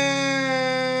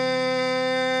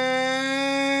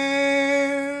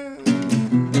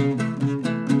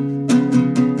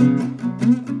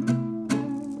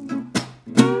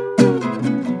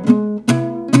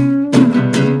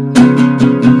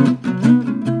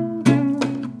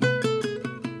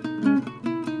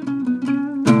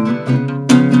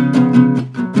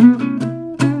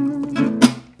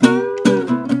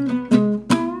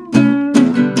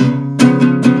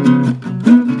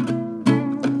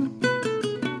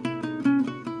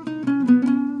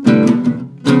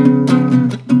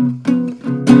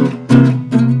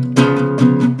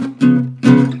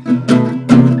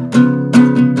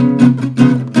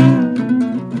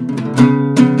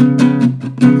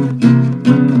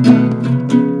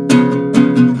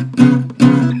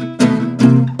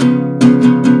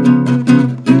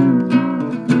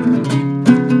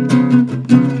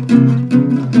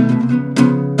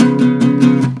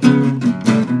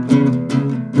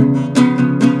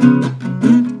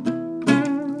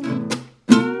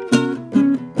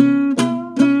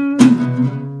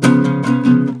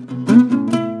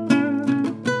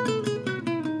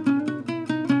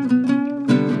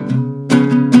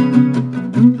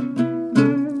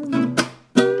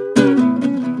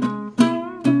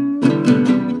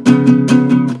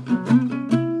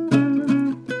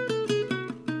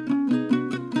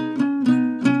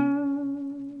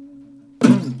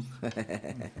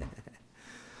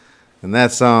 And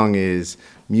that song is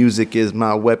Music Is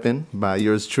My Weapon by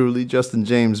yours truly, Justin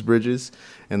James Bridges.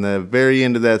 And the very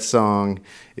end of that song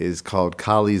is called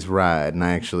Collie's Ride. And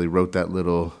I actually wrote that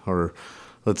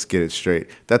let's get it straight.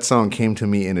 That song came to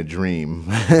me in a dream,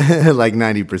 like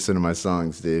 90% of my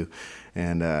songs do.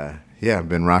 And I've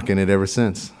been rocking it ever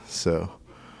since. So,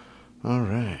 all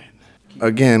right.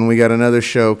 Again, we got another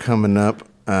show coming up.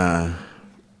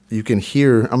 You can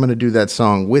hear, I'm going to do that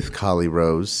song with Collie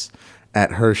Rose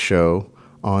at her show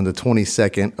on the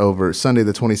 22nd Sunday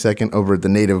the 22nd over at the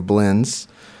Native Blends.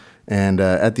 And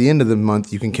at the end of the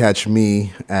month, you can catch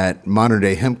me at Modern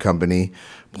Day Hemp Company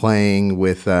playing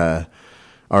with our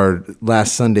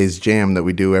last Sunday's jam that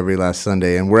we do every last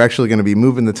Sunday. And we're actually going to be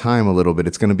moving the time a little bit.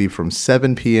 It's going to be from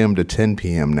 7 p.m. to 10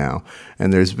 p.m. now.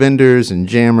 And there's vendors and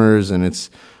jammers, and it's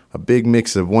a big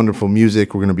mix of wonderful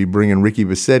music. We're going to be bringing Ricky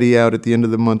Versetti out at the end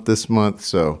of the month this month.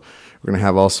 So we're going to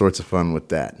have all sorts of fun with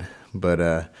that. But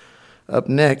up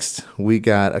next, we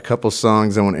got a couple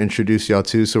songs I want to introduce y'all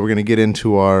to. So we're going to get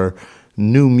into our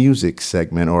new music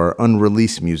segment, or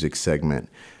unreleased music segment.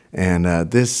 And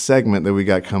this segment that we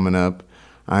got coming up,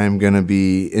 I am going to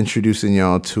be introducing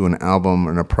y'all to an album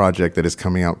and a project that is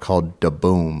coming out called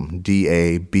DaBoom,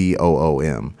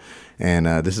 DaBoom. And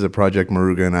this is a project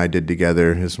Muruga and I did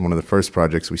together. This is one of the first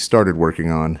projects we started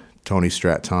working on. Tony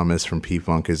Strat Thomas from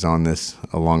P-Funk is on this,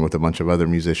 along with a bunch of other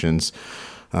musicians.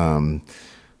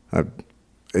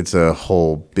 It's a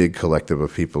whole big collective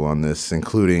of people on this,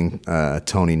 including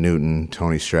Tony Newton,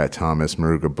 Tony Strat Thomas,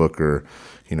 Muruga Booker,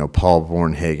 Paul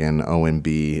Bornhagen,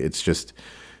 OMB.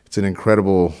 It's an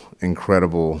incredible,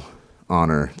 incredible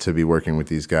honor to be working with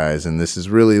these guys. And this is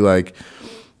really like,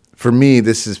 for me,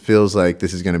 feels like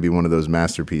this is going to be one of those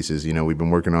masterpieces. We've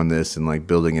been working on this and like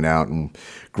building it out, and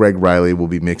Greg Riley will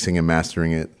be mixing and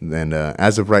mastering it. And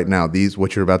as of right now,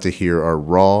 what you're about to hear are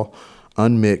raw,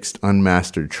 unmixed,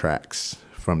 unmastered tracks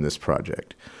from this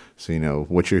project. So,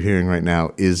 what you're hearing right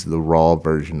now is the raw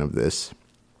version of this.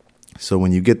 So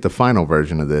when you get the final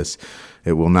version of this,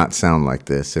 it will not sound like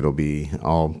this. It'll be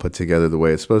all put together the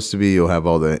way it's supposed to be. You'll have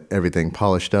everything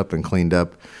polished up and cleaned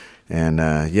up. And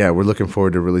we're looking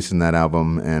forward to releasing that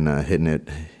album and hitting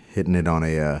it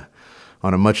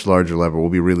on a much larger level. We'll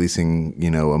be releasing,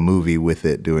 a movie with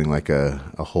it, doing like a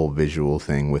whole visual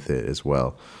thing with it as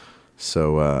well.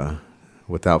 So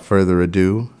without further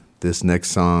ado, this next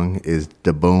song is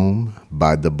DaBoom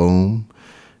by DaBoom,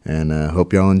 And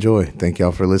hope y'all enjoy. Thank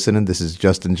y'all for listening. This is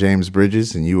Justin James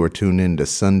Bridges, and you are tuned in to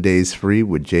Sundays Free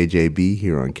with JJB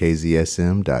here on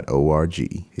KZSM.org.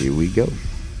 Here we go.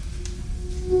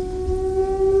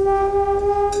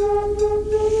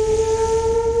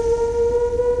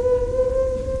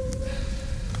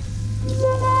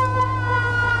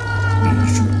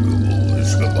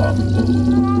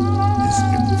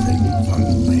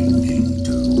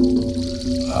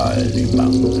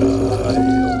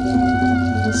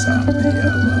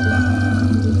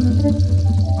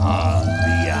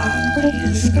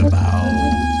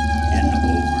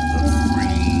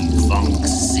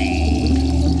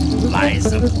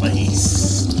 Lies a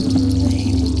place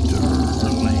named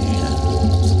Durland,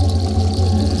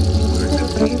 where the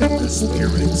beat of the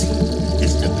spirit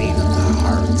is the beat of the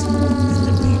heart, and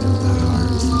the beat of the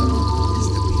heart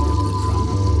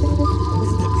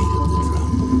is the beat of the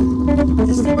drum, and the beat of the drum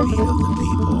is the beat of the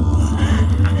people.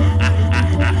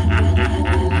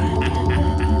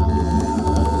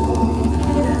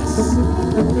 Yes,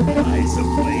 lies a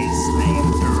place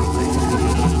named Durland.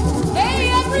 Hey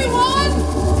everyone!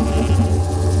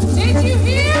 Did you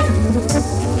hear?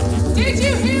 Did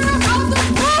you hear about the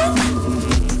boom?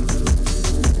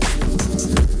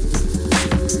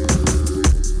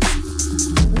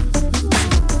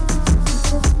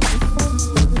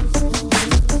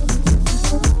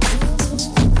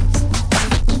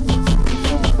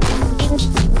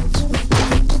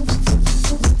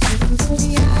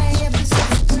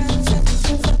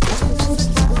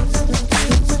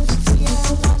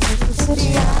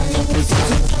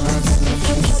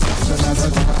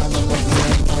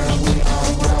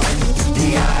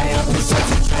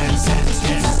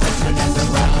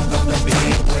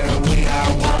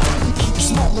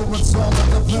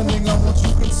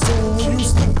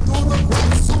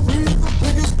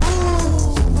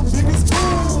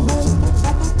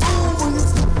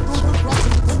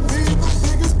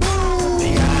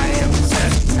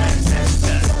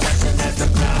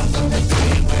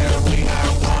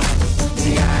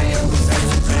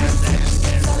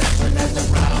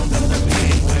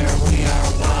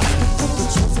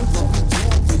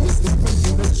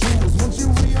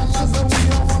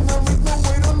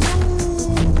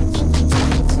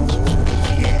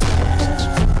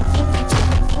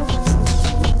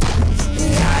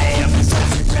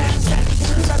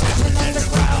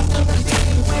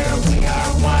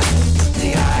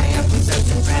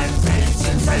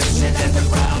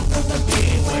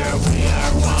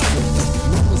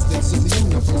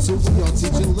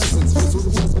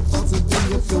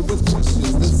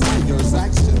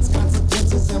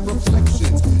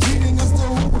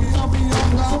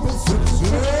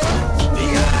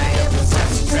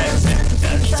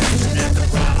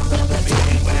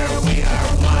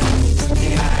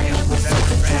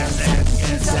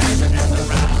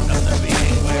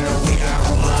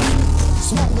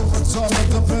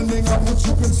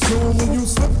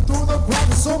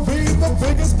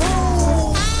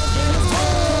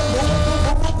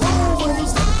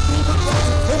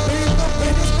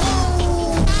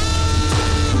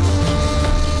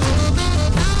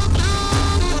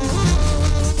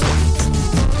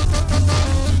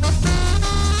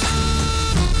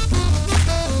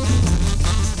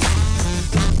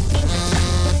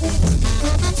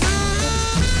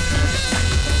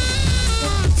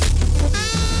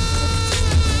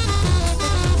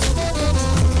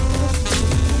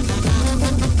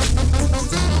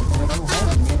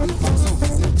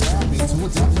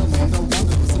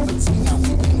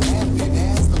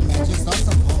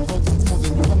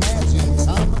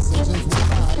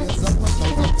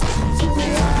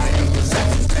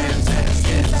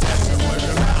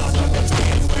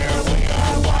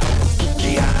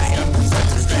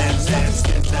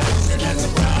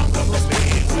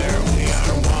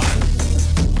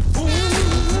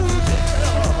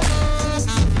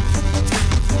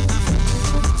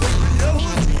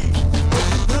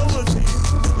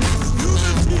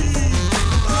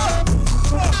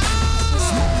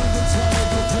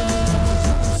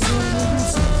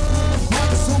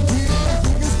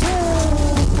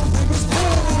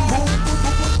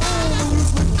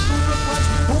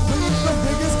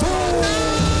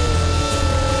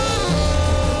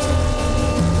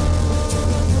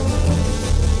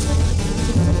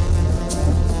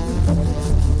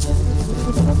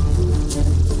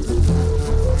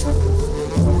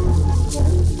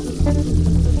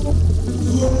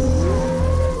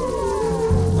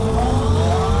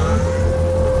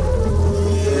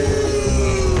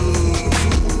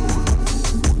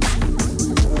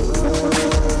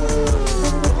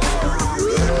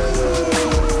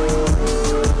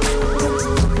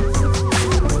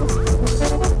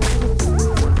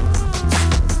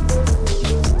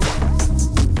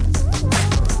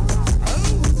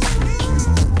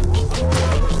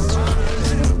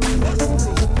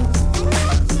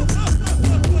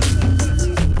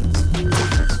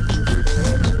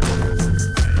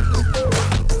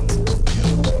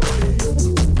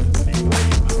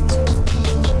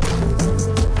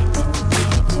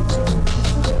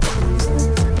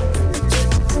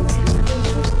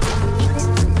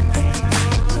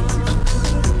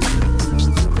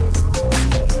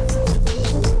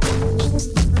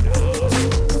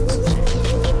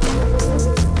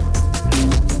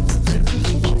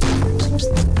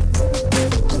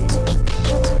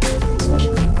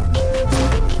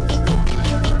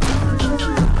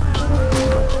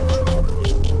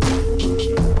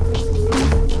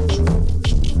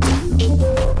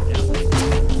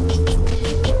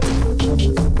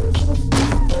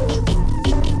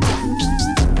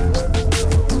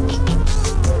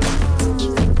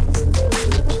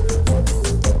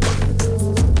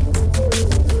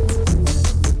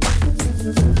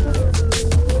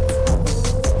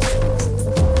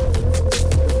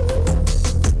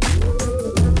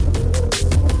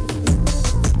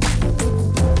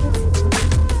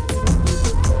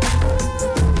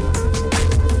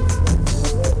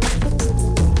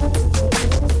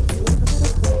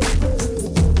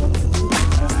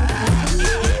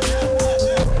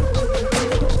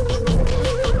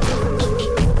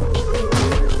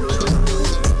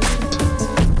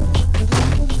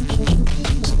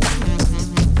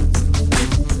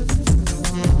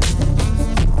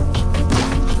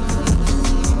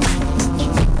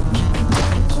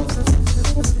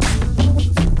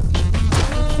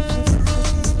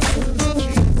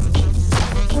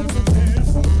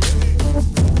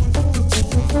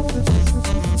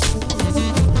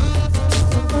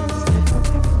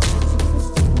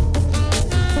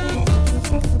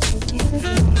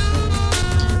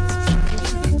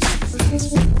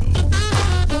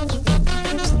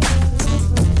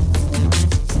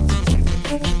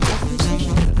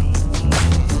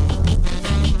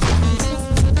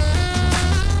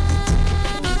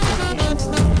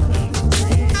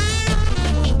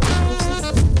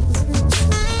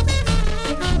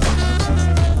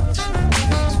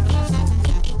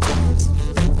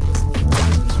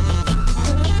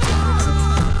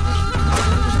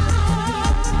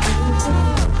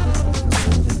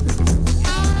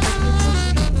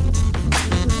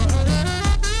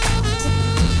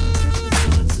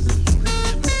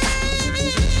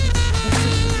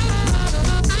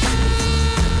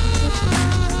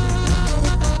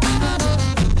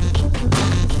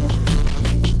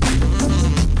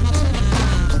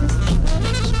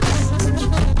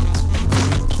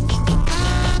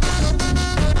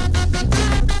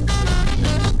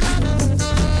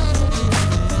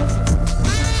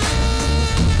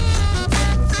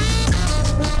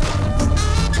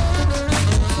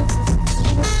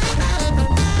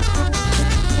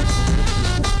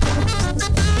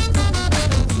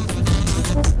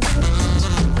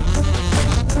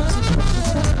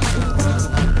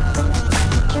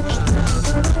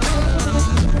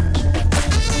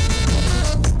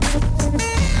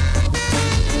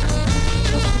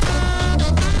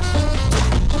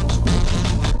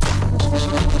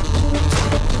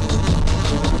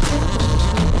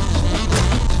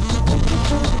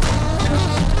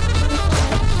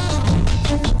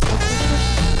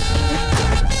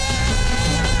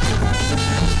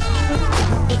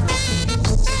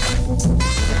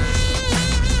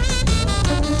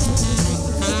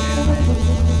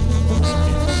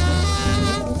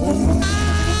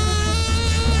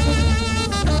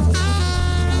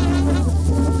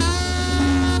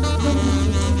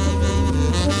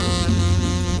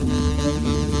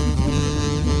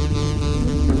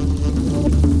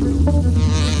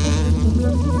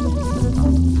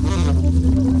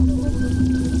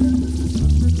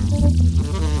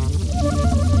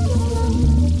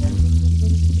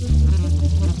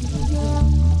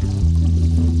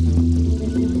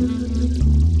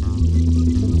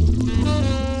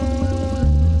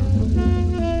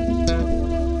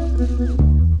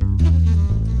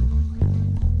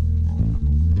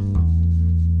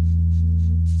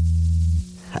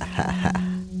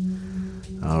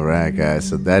 All right, guys.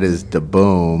 So that is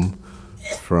DaBoom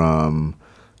from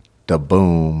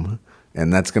DaBoom,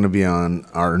 and that's going to be on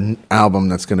our album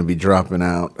that's going to be dropping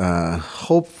out.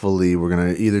 Hopefully, we're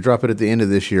going to either drop it at the end of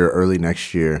this year or early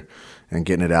next year and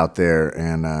getting it out there.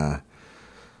 And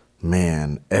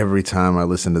man, every time I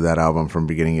listen to that album from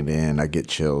beginning to end, I get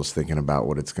chills thinking about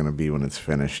what it's going to be when it's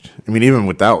finished. I mean, even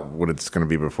without what it's going to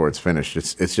be before it's finished,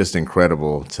 it's just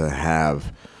incredible to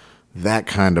have that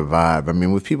kind of vibe. I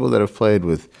mean, with people that have played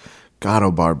with Gato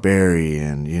Barberi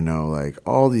and, you know, like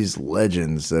all these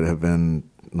legends that have been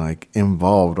like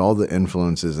involved, all the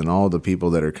influences and all the people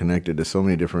that are connected to so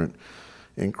many different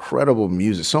incredible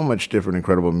music, so much different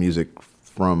incredible music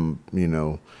from, you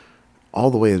know, all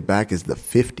the way as back as the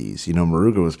 50s. You know,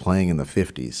 Muruga was playing in the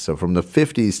 50s. So from the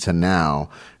 50s to now,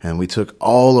 and we took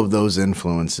all of those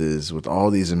influences with all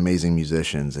these amazing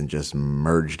musicians and just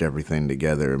merged everything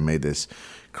together and made this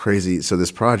crazy. So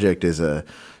this project is a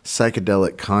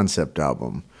psychedelic concept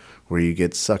album where you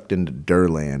get sucked into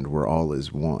Durland where all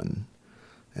is one.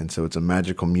 And so it's a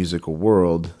magical musical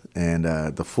world, and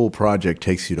the full project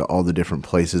takes you to all the different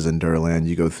places in Durland.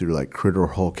 You go through like Critter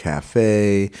Hole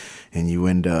Cafe, and you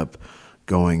end up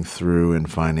going through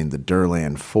and finding the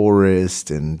Durland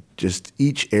Forest, and just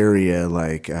each area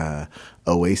like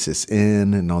Oasis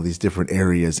Inn and all these different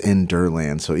areas in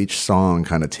Durland. So each song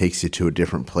kind of takes you to a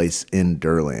different place in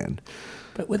Durland.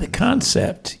 But with a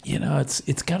concept, you know, it's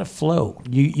got to flow.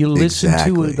 You listen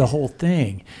to the whole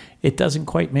thing. It doesn't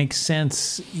quite make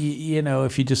sense, you know,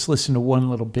 if you just listen to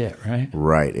one little bit, right?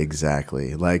 Right,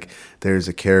 exactly. Like there's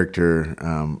a character,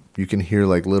 you can hear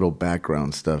like little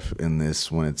background stuff in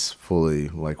this when it's fully,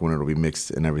 like when it'll be mixed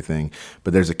and everything.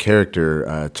 But there's a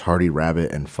character, Tardy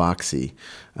Rabbit and Foxy.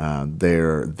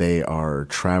 They are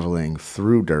traveling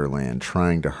through Durland,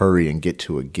 trying to hurry and get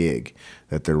to a gig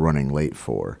that they're running late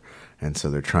for. And so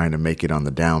they're trying to make it on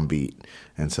the downbeat.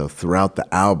 And so throughout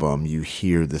the album, you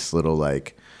hear this little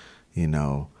like, you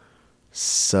know,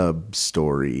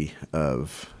 sub-story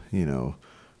of, you know,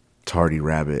 Tardy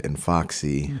Rabbit and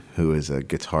Foxy, who is a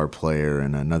guitar player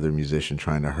and another musician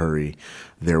trying to hurry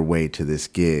their way to this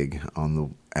gig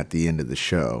at the end of the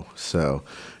show. So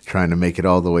trying to make it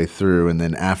all the way through, and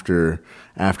then after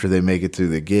they make it through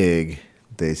the gig,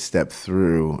 they step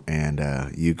through and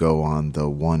you go on the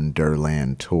One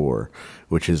Durland tour,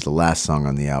 which is the last song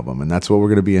on the album. And that's what we're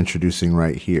going to be introducing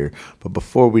right here. But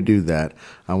before we do that,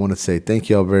 I want to say thank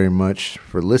y'all very much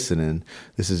for listening.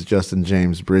 This is Justin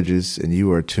James Bridges, and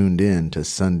you are tuned in to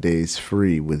Sundays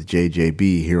Free with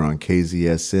JJB here on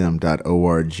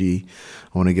KZSM.org. I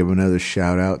want to give another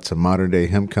shout out to Modern Day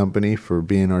Hemp Company for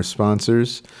being our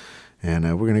sponsors. And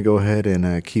we're going to go ahead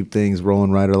and keep things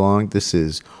rolling right along. This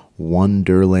is One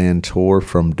Durland Tour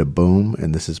from DaBoom,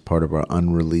 and this is part of our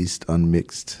unreleased,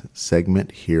 unmixed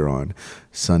segment here on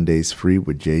Sundays Free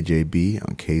with JJB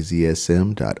on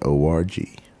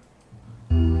KZSM.org.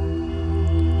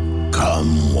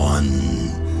 Come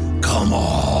one, come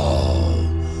all,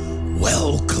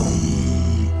 welcome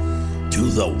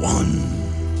to the One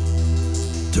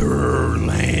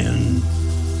Durland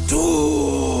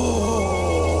Tour.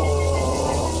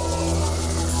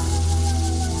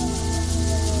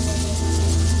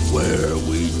 Where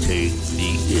we take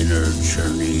the inner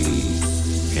journey,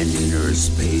 and inner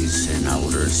space and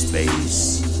outer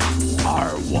space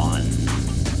are one.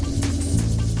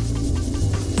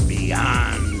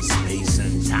 Beyond space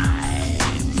and time.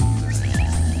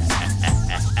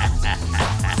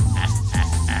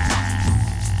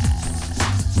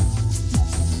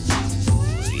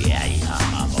 Yeah, yeah,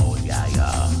 mama, oh, yeah,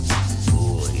 yeah.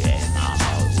 Oh, yeah,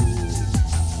 mama,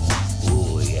 ooh.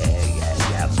 Oh, yeah, yeah,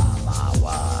 yeah, mama,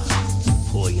 wow.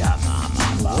 Oh, yeah,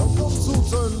 mama, wow. Welcome to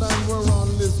Durland, we're on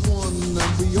this one,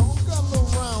 and we all gather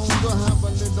around to have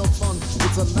a little fun.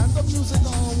 It's a land of music,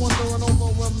 all wonder and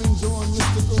overwhelming joy.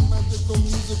 Mystical, magical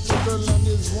music, Durland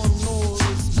is one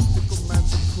noise. Mystical,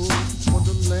 magical,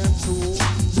 Wonderland tour.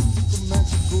 Mystical,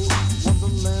 magical,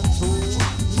 Wonderland tour.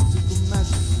 Mystical,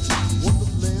 magical,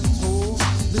 Wonderland tour.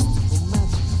 Mystical,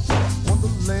 magical,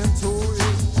 Wonderland tour.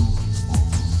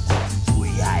 Oh,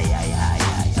 yeah, yeah, yeah,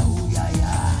 yeah, yeah, oh, yeah,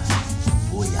 yeah.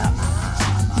 Oh, yeah,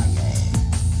 mama,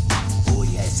 yeah. Oh,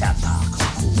 yes, I talk,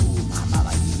 oh,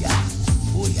 mama, yeah.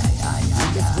 Oh, yeah, yeah,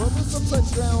 yeah, yeah. It's upside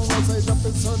down, outside up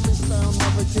and suddenly found.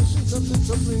 Navigation tempted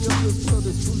to me of this world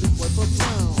is truly quite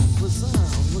profound.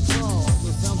 Resound, recall,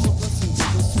 the sounds of blessings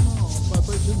of the small.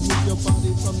 Vibrations move your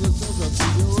body from your cells up to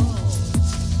your own.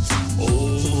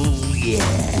 Oh,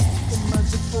 yeah.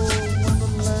 Magical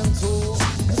Wonderland tour.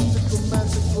 Mystical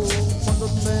magical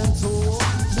Wonderland tour.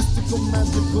 Mystical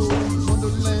magical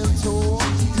Wonderland tour.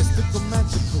 Mystical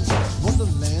magical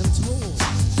Wonderland tour.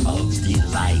 Of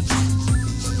delight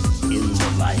in the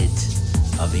light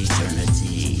of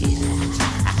eternity.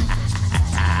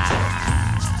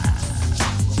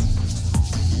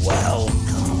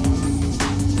 Welcome.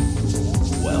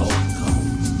 Welcome.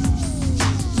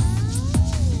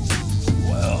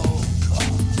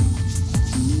 Welcome.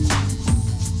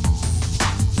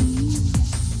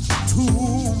 To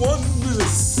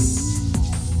oneness.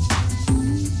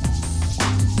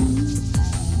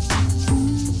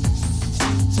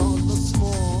 Tall or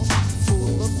small,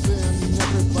 full or thin,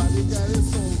 everybody got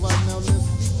his own vibe. Now let's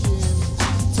begin.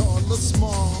 Tall or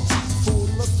small, full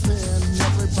or thin,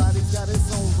 everybody got his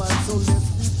own vibe. So let's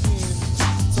begin.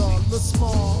 Tall or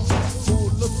small, full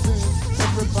or thin,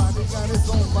 everybody got his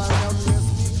own vibe. Now let's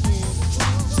begin.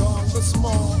 Tall or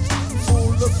small,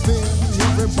 full or thin,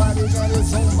 everybody got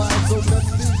his own vibe. So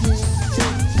let's begin.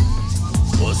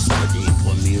 Osadi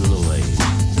Pomiloi.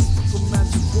 Mystical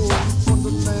magical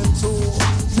Wonderland tour.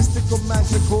 Mystical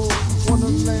magical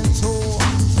Wonderland tour.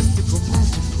 Mystical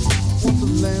magical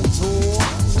Wonderland tour.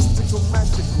 Mystical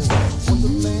magical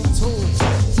Wonderland tour.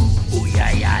 Ooh ya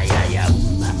ya ya ya,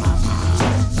 mama.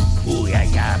 Ooh ya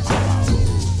ya, mama.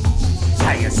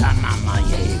 Ya ya sa mama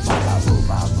ye,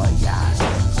 baba ya.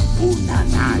 Ooh na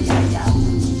na ya ya.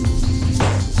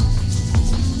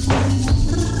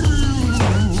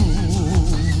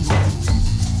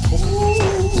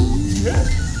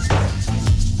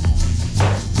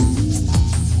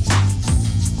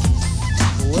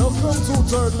 Welcome to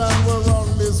Third Land where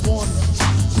all is one.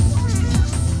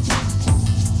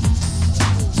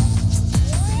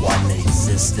 One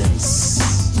existence.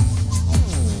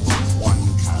 One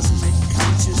cosmic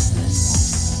consciousness.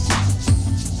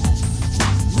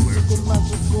 Mystical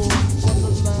magical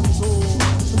Wonderland tour.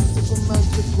 Mystical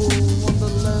magical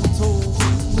Wonderland tour.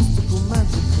 Mystical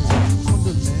magical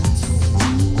Wonderland tour.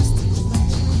 Mystical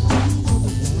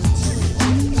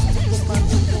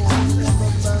magical Wonderland tour.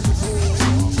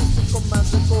 Mystical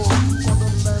magical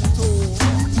Wonderland tour.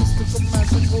 Mystical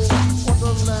magical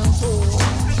Wonderland tour.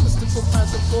 Mystical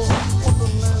magical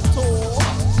Wonderland tour.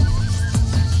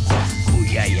 Ooh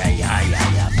ya ya ya ya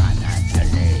ya,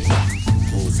 manatale.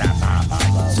 Ooh za ba ba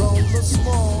ba. Tall or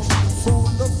small, full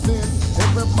or thin,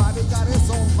 everybody got his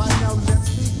own vibe. Now let's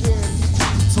begin.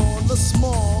 Tall or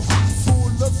small,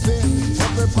 full or thin,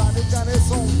 everybody got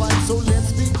his own vibe. So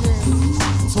let's begin.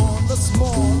 Tall or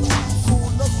small,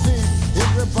 full or thin,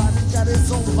 everybody got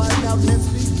his own vibe. Now let's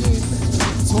begin.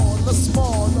 Tall or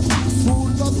small,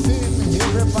 full or thin,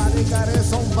 everybody got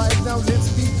his own vibe. Now let's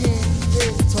begin.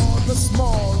 Yeah, tall or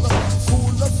small,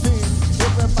 full or thin,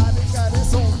 everybody got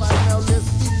his own vibe. Now let's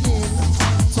begin.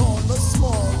 Tall or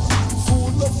small,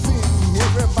 full or thin,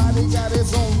 everybody got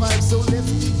his own vibe. So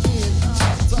let's begin.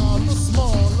 Tall or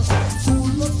small,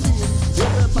 full or thin,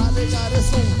 everybody got his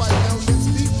own vibe. Now let's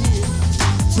begin.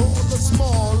 Tall or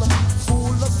small,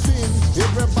 full or thin,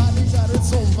 everybody got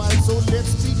his own vibe. So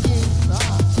let's begin.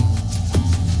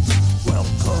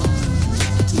 Welcome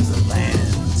to the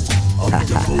land of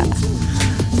DaBoom.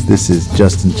 This is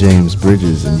Justin James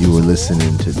Bridges, and you were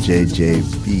listening to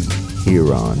JJB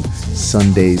here on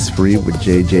Sundays Free with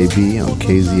JJB on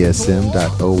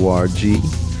KZSM.org.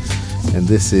 And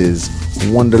this is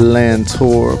Wonderland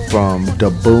Tour from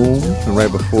DaBoom. And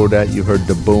right before that, you heard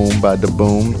DaBoom by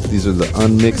DaBoom. These are the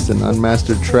unmixed and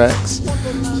unmastered tracks.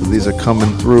 So these are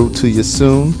coming through to you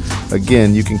soon.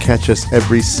 Again, you can catch us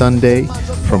every Sunday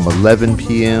from 11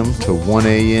 p.m. to 1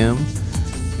 a.m.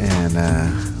 And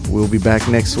we'll be back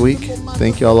next week.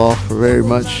 Thank y'all all very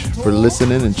much for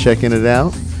listening and checking it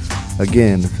out.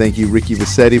 Again, thank you, Ricky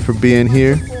Versetti, for being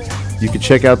here. You can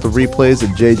check out the replays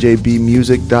at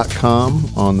jjbmusic.com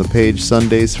on the page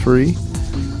Sundays Free.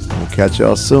 We'll catch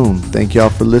y'all soon. Thank y'all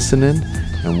for listening,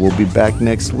 and we'll be back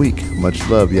next week. Much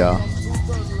love, y'all.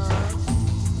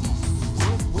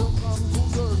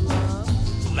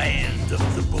 Land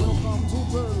of the boom.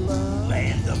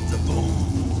 Land of the boom.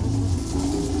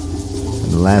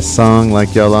 And the last song,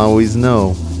 like y'all always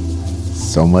know,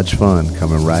 so much fun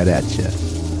coming right at you.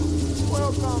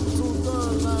 Welcome to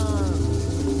Third Land,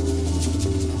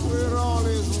 where all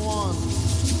is one.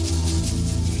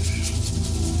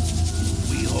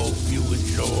 We hope you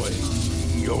enjoy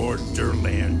your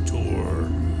Durland tour,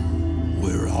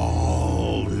 where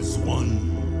all is one.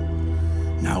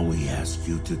 Now we ask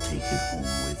you to take it home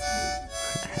with you.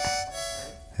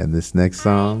 And this next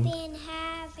song,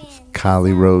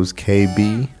 Collie Rose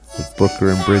KB with Booker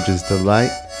and Bridges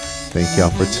DaLight. Thank y'all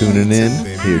for tuning in.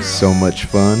 Here's So Much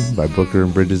Fun by Booker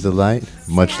and Bridges DaLight.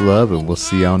 Much love, and we'll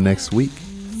see y'all next week.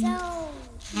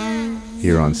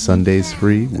 Here on Sundays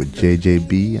Free with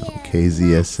JJB on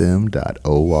KZSM.org.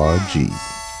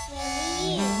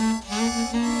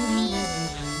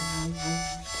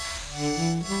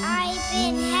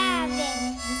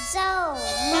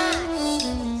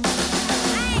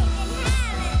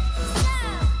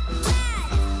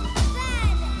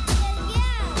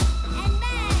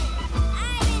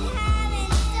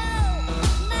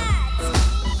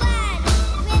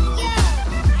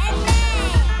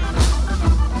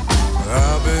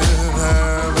 I've been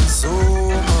having so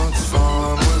much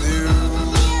fun with you.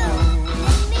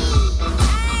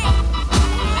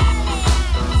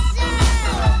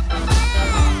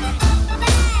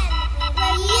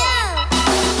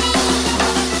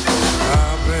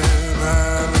 I've been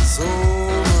having so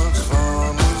much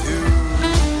fun with you.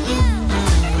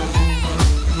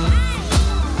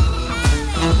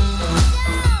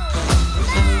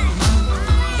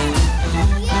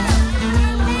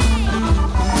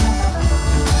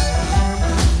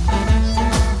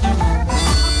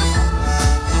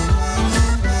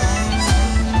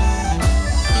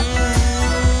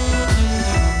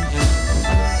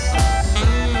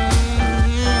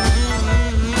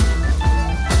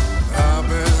 I've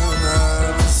been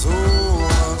having so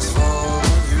much fun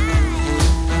with you.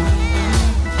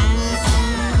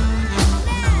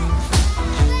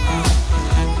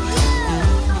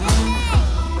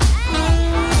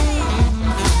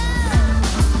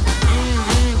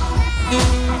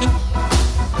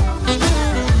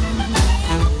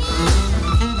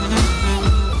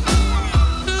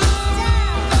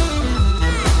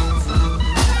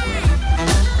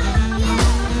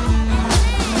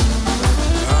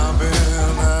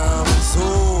 I've been having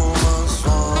so much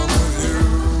fun with you.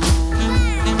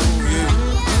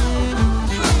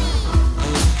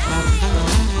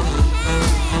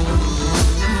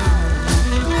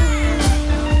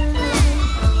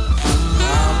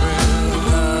 I've been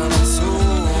having so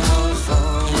much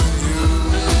fun with you.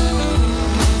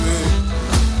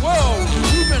 Whoa,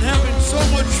 we've been having so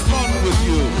much fun with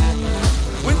you.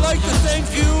 We'd like to thank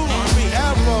you on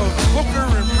behalf of Booker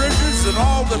and Bridges and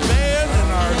all the band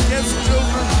and our guest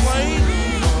children playing.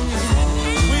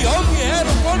 We hope you had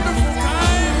a wonderful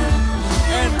time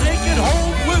and take it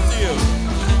home with you.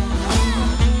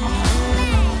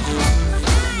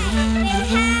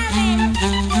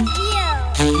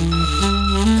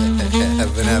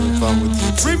 I've been having fun with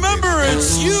you too. Remember,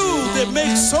 it's you that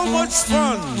makes so much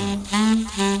fun.